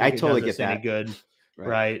 Well, I right. don't I think it totally does us get any that. good.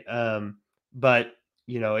 Right. Right. But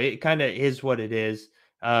you know, it kind of is what it is.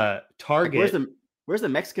 Like, Target. where's the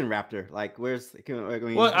Mexican Raptor? Like, where's, I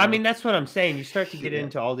mean, Well, you I know? mean, that's what I'm saying. You start to get Yeah.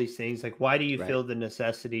 into all these things. Like, why do you Right. feel the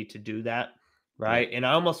necessity to do that? Right. Right. And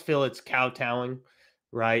I almost feel it's kowtowing,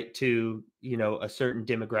 right, to, you know, a certain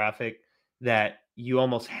demographic that you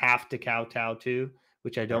almost have to kowtow to,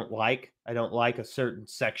 which I Right. don't like. I don't like a certain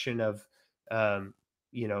section of, um,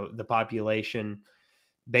 you know, the population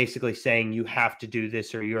basically saying you have to do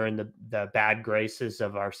this or you're in the bad graces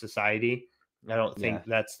of our society. I don't Yeah. think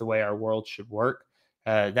that's the way our world should work.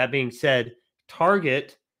 That being said,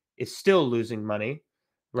 Target is still losing money,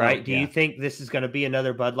 Oh, right? Do you yeah. think this is going to be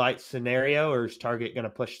another Bud Light scenario, or is Target going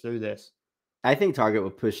to push through this? I think Target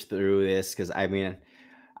will push through this because I mean,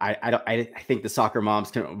 I think the soccer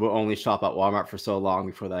moms will only shop at Walmart for so long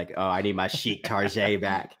before they're like, oh, I need my chic Target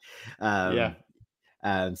back. Yeah.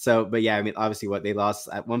 Um, so, but yeah, I mean, obviously, what they lost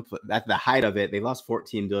at one point, at the height of it, they lost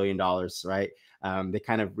 $14 billion, right? They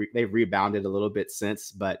kind of they've rebounded a little bit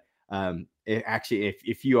since, but it actually,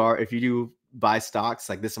 if you do buy stocks,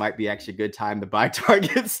 like this might be actually a good time to buy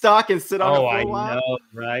Target stock and sit on it Oh, for I a while, know,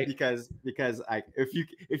 right? because like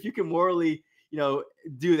if you can morally, you know,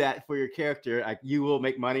 do that for your character, like you will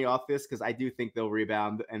make money off this, because I do think they'll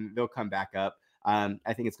rebound and they'll come back up. I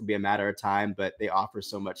think it's gonna be a matter of time, but they offer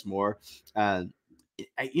so much more.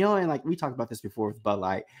 You know, and like we talked about this before with Bud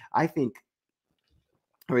Light, I think,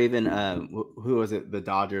 or even who was it, the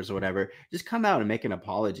Dodgers or whatever, just come out and make an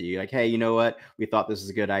apology, like, hey, you know what, we thought this was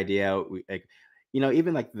a good idea. We like, you know,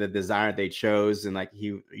 even like the designer they chose, and like he,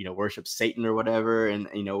 you know, worships Satan or whatever, and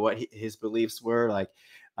you know what his beliefs were like.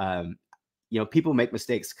 Um, you know, people make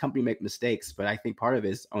mistakes, company make mistakes, but I think part of it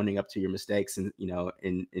is owning up to your mistakes, and you know,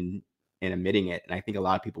 in admitting it. And I think a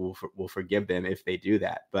lot of people will forgive them if they do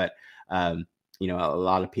that. But you know, a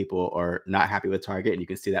lot of people are not happy with Target, and you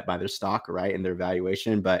can see that by their stock, right, and their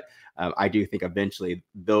valuation. But I do think eventually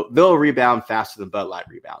they'll rebound faster than Bud Light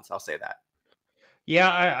rebounds. I'll say that.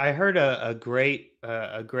 Yeah, I heard a great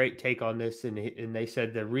take on this, and they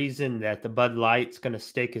said the reason that the Bud Light's going to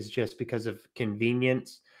stick is just because of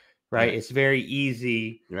convenience, right? Right. It's very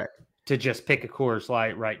easy Right. to just pick a Coors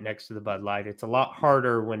Light right next to the Bud Light. It's a lot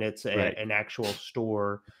harder when it's Right. an actual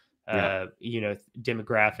store, Yeah. you know,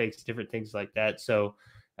 demographics, different things like that. So,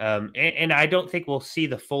 and I don't think we'll see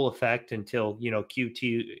the full effect until, you know,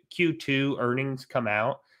 Q2 earnings come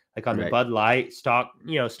out, like on the Right. Bud Light stock,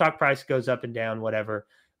 you know, stock price goes up and down, whatever.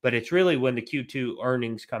 But it's really when the Q2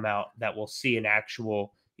 earnings come out that we'll see an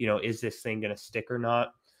actual, you know, is this thing going to stick or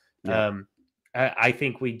not? Yeah. Um, I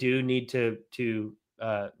think we do need to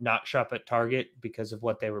not shop at Target because of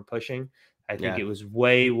what they were pushing. I think Yeah. it was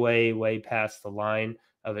way, way, way past the line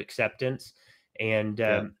of acceptance. And,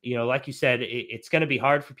 Yeah. like you said, it's going to be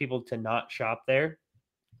hard for people to not shop there.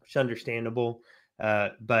 It's understandable.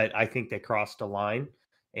 But I think they crossed a line.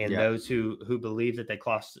 And Yeah. those who believe that they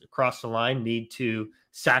crossed the line need to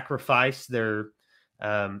sacrifice their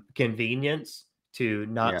convenience to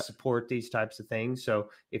not Yeah. support these types of things. So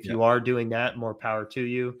if Yeah. you are doing that, more power to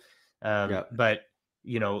you. Yeah. But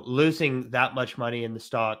losing that much money in the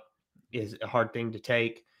stock is a hard thing to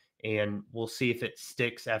take, and we'll see if it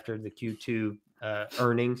sticks after the Q2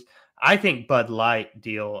 earnings. I think Bud Light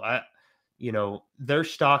deal. Their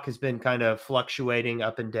stock has been kind of fluctuating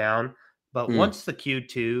up and down, but once the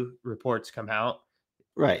Q2 reports come out,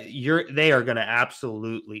 Right. they are going to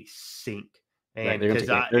absolutely sink. Right. And They're because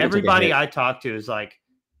gonna take a everybody hit. I talk to is like,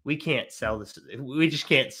 we can't sell this. We just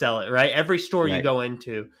can't sell it. Right. Every store you Right. go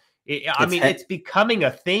into, It's it's becoming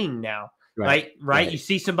a thing now. right. Right. You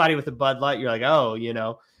see somebody with a Bud Light, you're like, oh,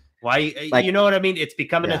 why? Like, You know what I mean? It's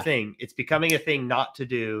becoming a yeah. thing. It's becoming a thing not to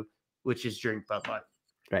do, which is drink Bud Light.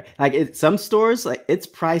 Right. Like some stores, like it's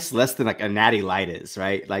priced less than like a Natty Light is,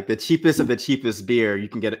 right? Like the cheapest of the cheapest beer you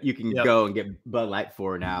can Yep. go and get Bud Light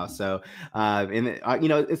for now. So,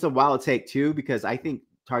 it's a wild take too, because I think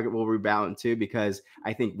Target will rebound too, because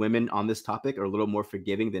I think women on this topic are a little more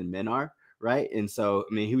forgiving than men are. Right. And so,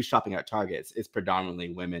 I mean, who's shopping at Target? It's predominantly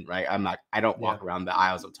women, right? I don't walk around the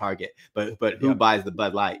aisles of Target, but who Yep. buys the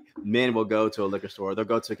Bud Light? Men will go to a liquor store, they'll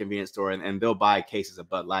go to a convenience store, and they'll buy cases of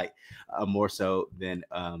Bud Light more so than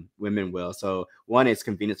women will. So one, it's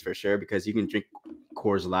convenience for sure, because you can drink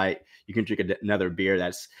Coors Light, you can drink another beer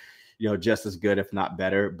that's just as good, if not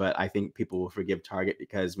better. But I think people will forgive Target,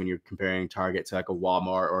 because when you're comparing Target to like a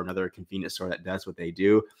Walmart or another convenience store that does what they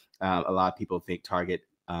do, a lot of people think Target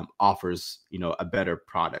offers a better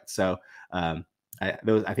product. So I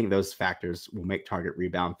think those factors will make Target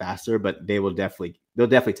rebound faster, but they'll definitely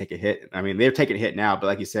take a hit. I mean, they're taking a hit now, but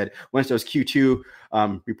like you said, once those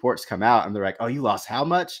Q2 reports come out and they're like, oh, you lost how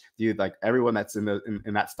much? Dude, like everyone that's in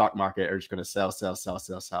that stock market are just going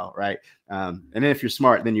to sell, right? And then if you're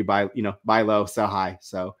smart, then you buy low, sell high.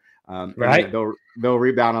 So Right. and they'll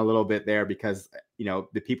rebound a little bit there, because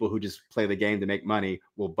the people who just play the game to make money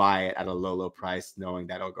will buy it at a low price, knowing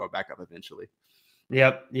that it'll go back up eventually.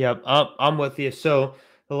 Yep. I'm with you. So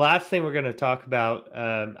the last thing we're going to talk about,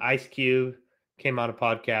 Ice Cube came on a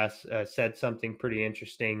podcast, said something pretty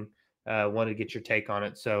interesting. Wanted to get your take on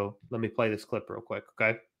it. So let me play this clip real quick.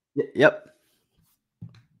 Okay. Yep.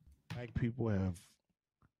 Black people have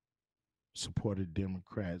supported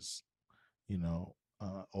Democrats,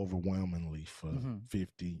 overwhelmingly for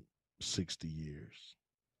 50, 60 years.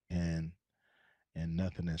 And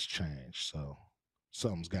nothing has changed. So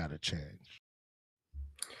something's got to change.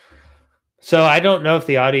 So I don't know if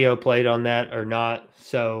the audio played on that or not.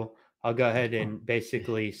 So I'll go ahead and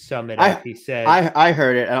basically sum it up. He said, I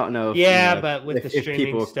heard it. I don't know. But with the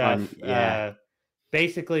streaming stuff,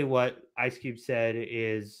 basically what Ice Cube said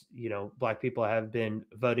is, Black people have been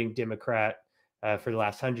voting Democrat for the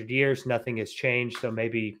last 100 years. Nothing has changed. So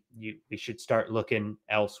maybe we should start looking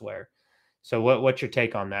elsewhere. So what's your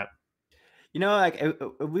take on that? Like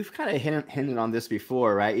we've kind of hinted on this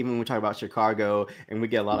before, right? Even when we talk about Chicago, and we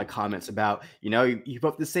get a lot of comments about, you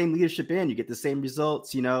vote the same leadership in, you get the same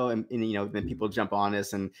results, and then people jump on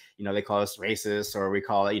us and, they call us racist, or we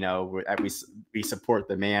call it, we support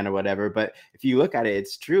the man or whatever. But if you look at it,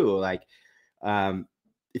 it's true. Like,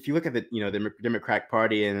 if you look at the Democratic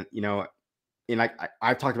Party, and, and like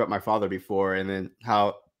I've talked about my father before, and then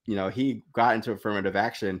how, he got into affirmative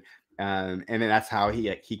action. And then that's how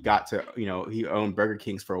he got to, he owned Burger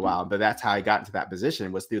King's for a while, but that's how he got into that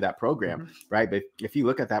position, was through that program, right? But if you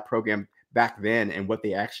look at that program back then and what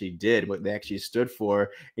they actually did, what they actually stood for,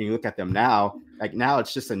 and you look at them now, like now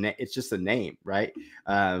it's just a name, right?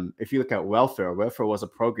 If you look at welfare was a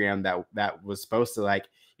program that was supposed to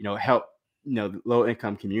help low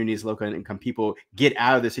income communities, low income people get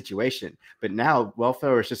out of the situation. But now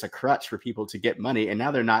welfare is just a crutch for people to get money. And now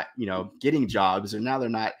they're not, getting jobs, or now they're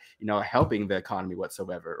not, helping the economy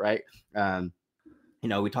whatsoever. Right.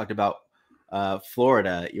 We talked about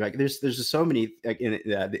Florida. Like there's just so many, like in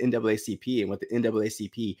the NAACP, and what the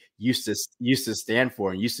NAACP used to stand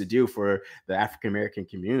for and used to do for the African American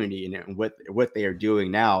community, and what they are doing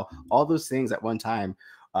now. All those things at one time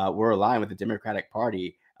were aligned with the Democratic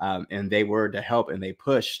Party. And they were to help, and they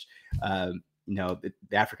pushed, the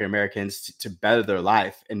African Americans to better their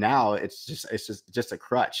life. And now it's just a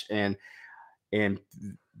crutch, and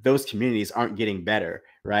those communities aren't getting better,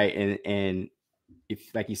 right? And if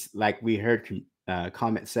like we heard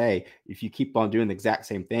comment say, if you keep on doing the exact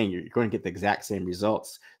same thing, you're going to get the exact same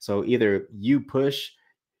results. So either you push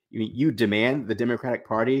you demand the Democratic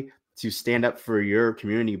Party to stand up for your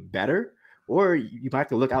community better, or you might have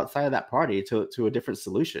to look outside of that party to a different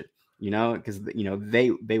solution. Because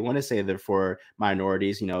they want to say they're for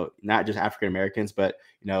minorities, not just African Americans, but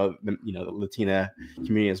the Latina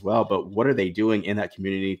community as well. But what are they doing in that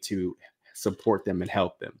community to support them and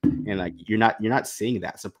help them? And like you're not seeing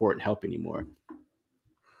that support and help anymore.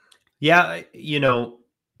 Yeah,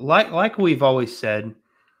 like we've always said,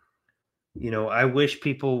 I wish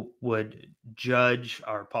people would judge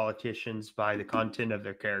our politicians by the content of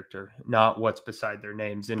their character, not what's beside their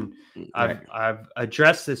names. And Right. I've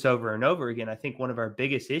addressed this over and over again. I think one of our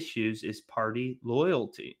biggest issues is party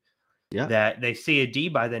loyalty. Yeah. That they see a D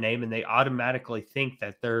by the name and they automatically think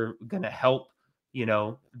that they're going to help,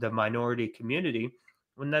 the minority community,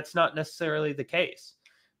 when that's not necessarily the case,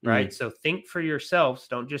 right? So think for yourselves.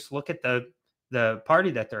 Don't just look at the party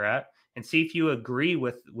that they're at and see if you agree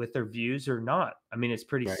with their views or not. I mean, it's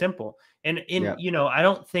pretty Right. simple. And Yeah. I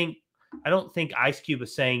don't think Ice Cube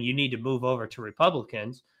was saying you need to move over to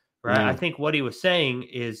Republicans, right? No. I think what he was saying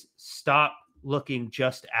is stop looking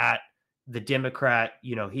just at the Democrat,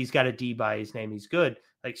 he's got a D by his name, he's good.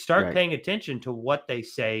 Like start Right. paying attention to what they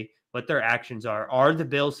say, what their actions are. Are the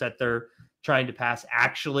bills that they're trying to pass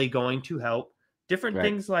actually going to help? Different Right.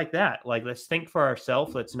 things like that. Like let's think for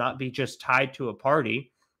ourselves. Let's not be just tied to a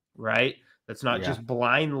party, right? Let's not Yeah. just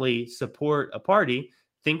blindly support a party.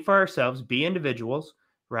 Think for ourselves, be individuals,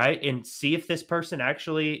 right? And see if this person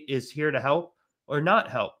actually is here to help or not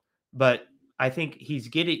help. But I think he's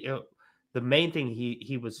getting the main thing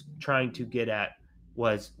he was trying to get at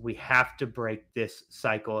was we have to break this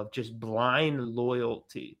cycle of just blind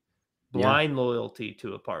loyalty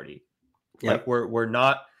to a party. Yep. Like we're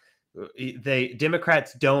not,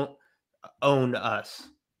 Democrats don't own us,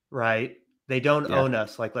 right? They don't Yeah. own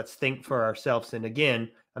us. Like let's think for ourselves. And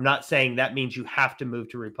again, I'm not saying that means you have to move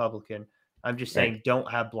to Republican. I'm just saying Right. don't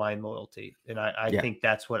have blind loyalty. And I Yeah. think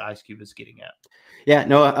that's what Ice Cube is getting at. Yeah,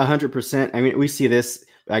 no, 100%. I mean, we see this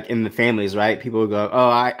like in the families, right? People will go, "Oh,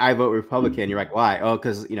 I vote Republican." You're like, "Why?" "Oh,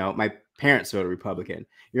 because my parents voted Republican."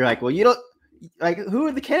 You're like, "Well, you don't like who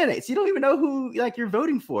are the candidates? You don't even know who like you're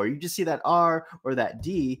voting for. You just see that R or that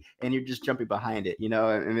D, and you're just jumping behind it."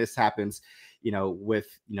 And this happens,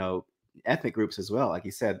 with ethnic groups as well. Like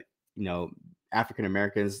you said, African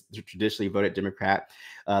Americans traditionally voted Democrat,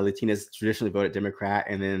 Latinas traditionally voted Democrat,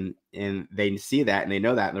 and they see that and they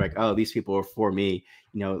know that and they're like, oh, these people are for me.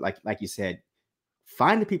 Like you said,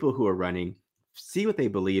 find the people who are running, see what they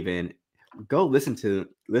believe in, go listen to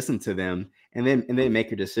them, and then make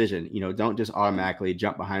your decision. Don't just automatically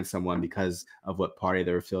jump behind someone because of what party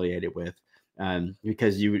they're affiliated with.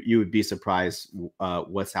 Because you would be surprised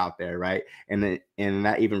what's out there, right? And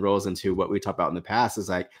that even rolls into what we talked about in the past is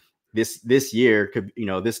like this year could,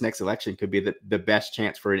 this next election could be the best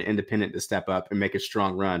chance for an independent to step up and make a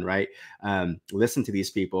strong run, right? Listen to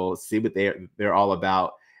these people, see what they're all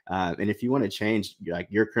about. And if you want to change like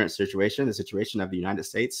your current situation, the situation of the United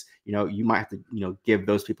States, you might have to, give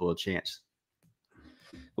those people a chance.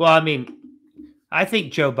 Well, I mean, I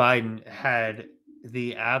think Joe Biden had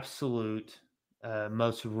the absolute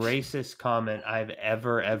most racist comment I've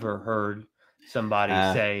ever heard somebody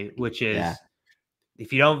say, which is, yeah.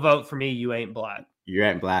 if you don't vote for me, you ain't black. You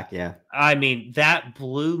ain't black, yeah. I mean, that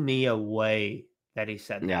blew me away that he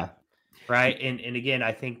said that. Yeah. Right. And again,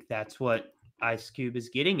 I think that's what Ice Cube is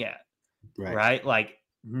getting at. Right. Like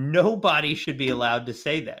nobody should be allowed to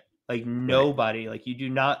say that. Like nobody, like you do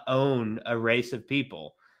not own a race of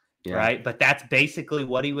people. Yeah. Right. But that's basically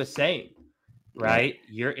what he was saying. Right.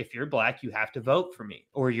 If you're black, you have to vote for me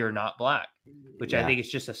or you're not black, which I think is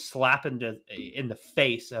just a slap in the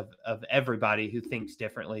face of everybody who thinks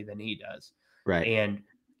differently than he does. Right. And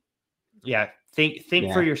think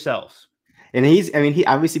for yourselves. And he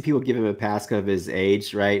obviously people give him a pass because of his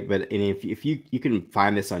age, right? But if you can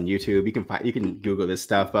find this on YouTube, you can Google this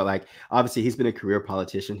stuff. But like obviously he's been a career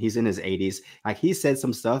politician. He's in his 80s. Like he said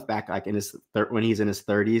some stuff back like in his when he's in his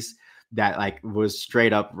 30s that like was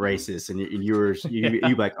straight up racist, and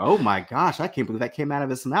you like, oh my gosh, I can't believe that came out of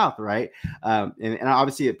his mouth, right? And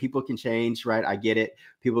obviously people can change, right? I get it,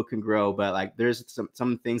 people can grow, but like there's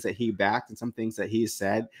some things that he backed and some things that he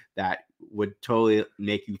said that would totally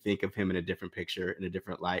make you think of him in a different picture, in a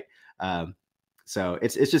different light. So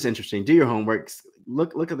it's just interesting. Do your homework,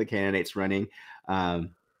 look at the candidates running, and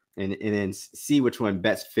then see which one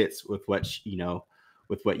best fits with what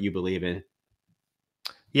with what you believe in.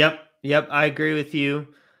 Yep, I agree with you.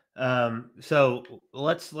 So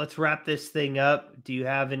let's wrap this thing up. Do you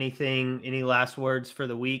have any last words for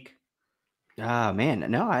the week?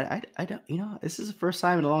 Man, no, I don't. This is the first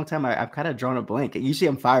time in a long time I've kind of drawn a blank. Usually,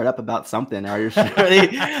 I'm fired up about something, or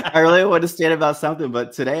I really want to stand about something.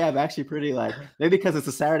 But today, I'm actually pretty maybe because it's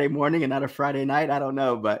a Saturday morning and not a Friday night. I don't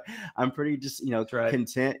know, but I'm pretty just That's right.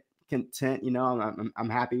 content. I'm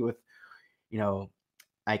happy with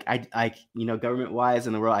government wise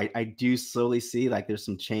in the world. I do slowly see there's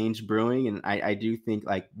some change brewing, and I do think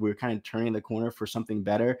we're kind of turning the corner for something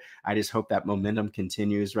better. I just hope that momentum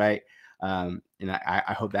continues, right? And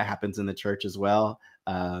I hope that happens in the church as well.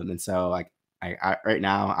 And so I right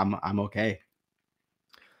now I'm okay.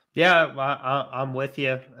 Yeah, I'm with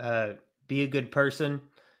you. Be a good person,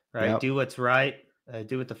 right? Yep. Do what's right.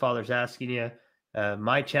 Do what the Father's asking you.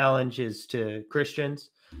 My challenge is to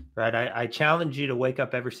Christians, right? I challenge you to wake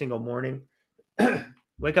up every single morning,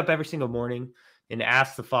 wake up every single morning and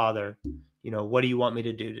ask the Father, what do you want me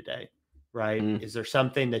to do today? Right? Mm. Is there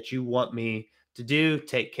something that you want me to do,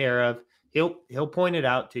 take care of? He'll point it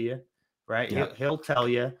out to you, right? Yep. He'll tell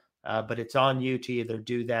you, but it's on you to either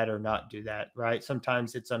do that or not do that, right?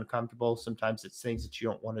 Sometimes it's uncomfortable. Sometimes it's things that you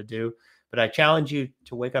don't want to do. But I challenge you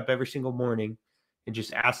to wake up every single morning and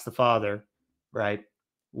just ask the Father, right?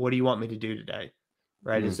 What do you want me to do today?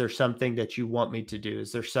 Right? Is there something that you want me to do?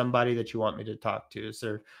 Is there somebody that you want me to talk to? Is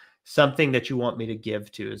there something that you want me to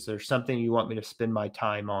give to? Is there something you want me to spend my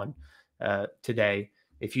time on today?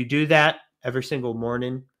 If you do that every single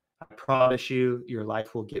morning, I promise you, your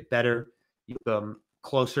life will get better. You'll come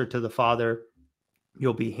closer to the Father.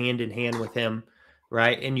 You'll be hand in hand with Him,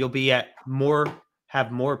 right? And you'll be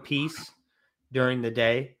have more peace during the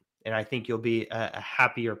day. And I think you'll be a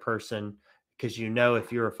happier person because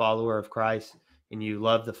if you're a follower of Christ and you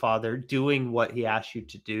love the Father, doing what He asks you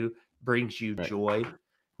to do brings you joy,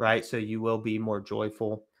 right? So you will be more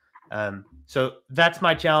joyful. So that's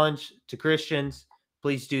my challenge to Christians.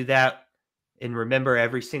 Please do that. And remember,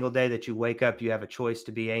 every single day that you wake up, you have a choice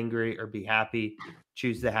to be angry or be happy.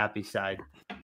 Choose the happy side.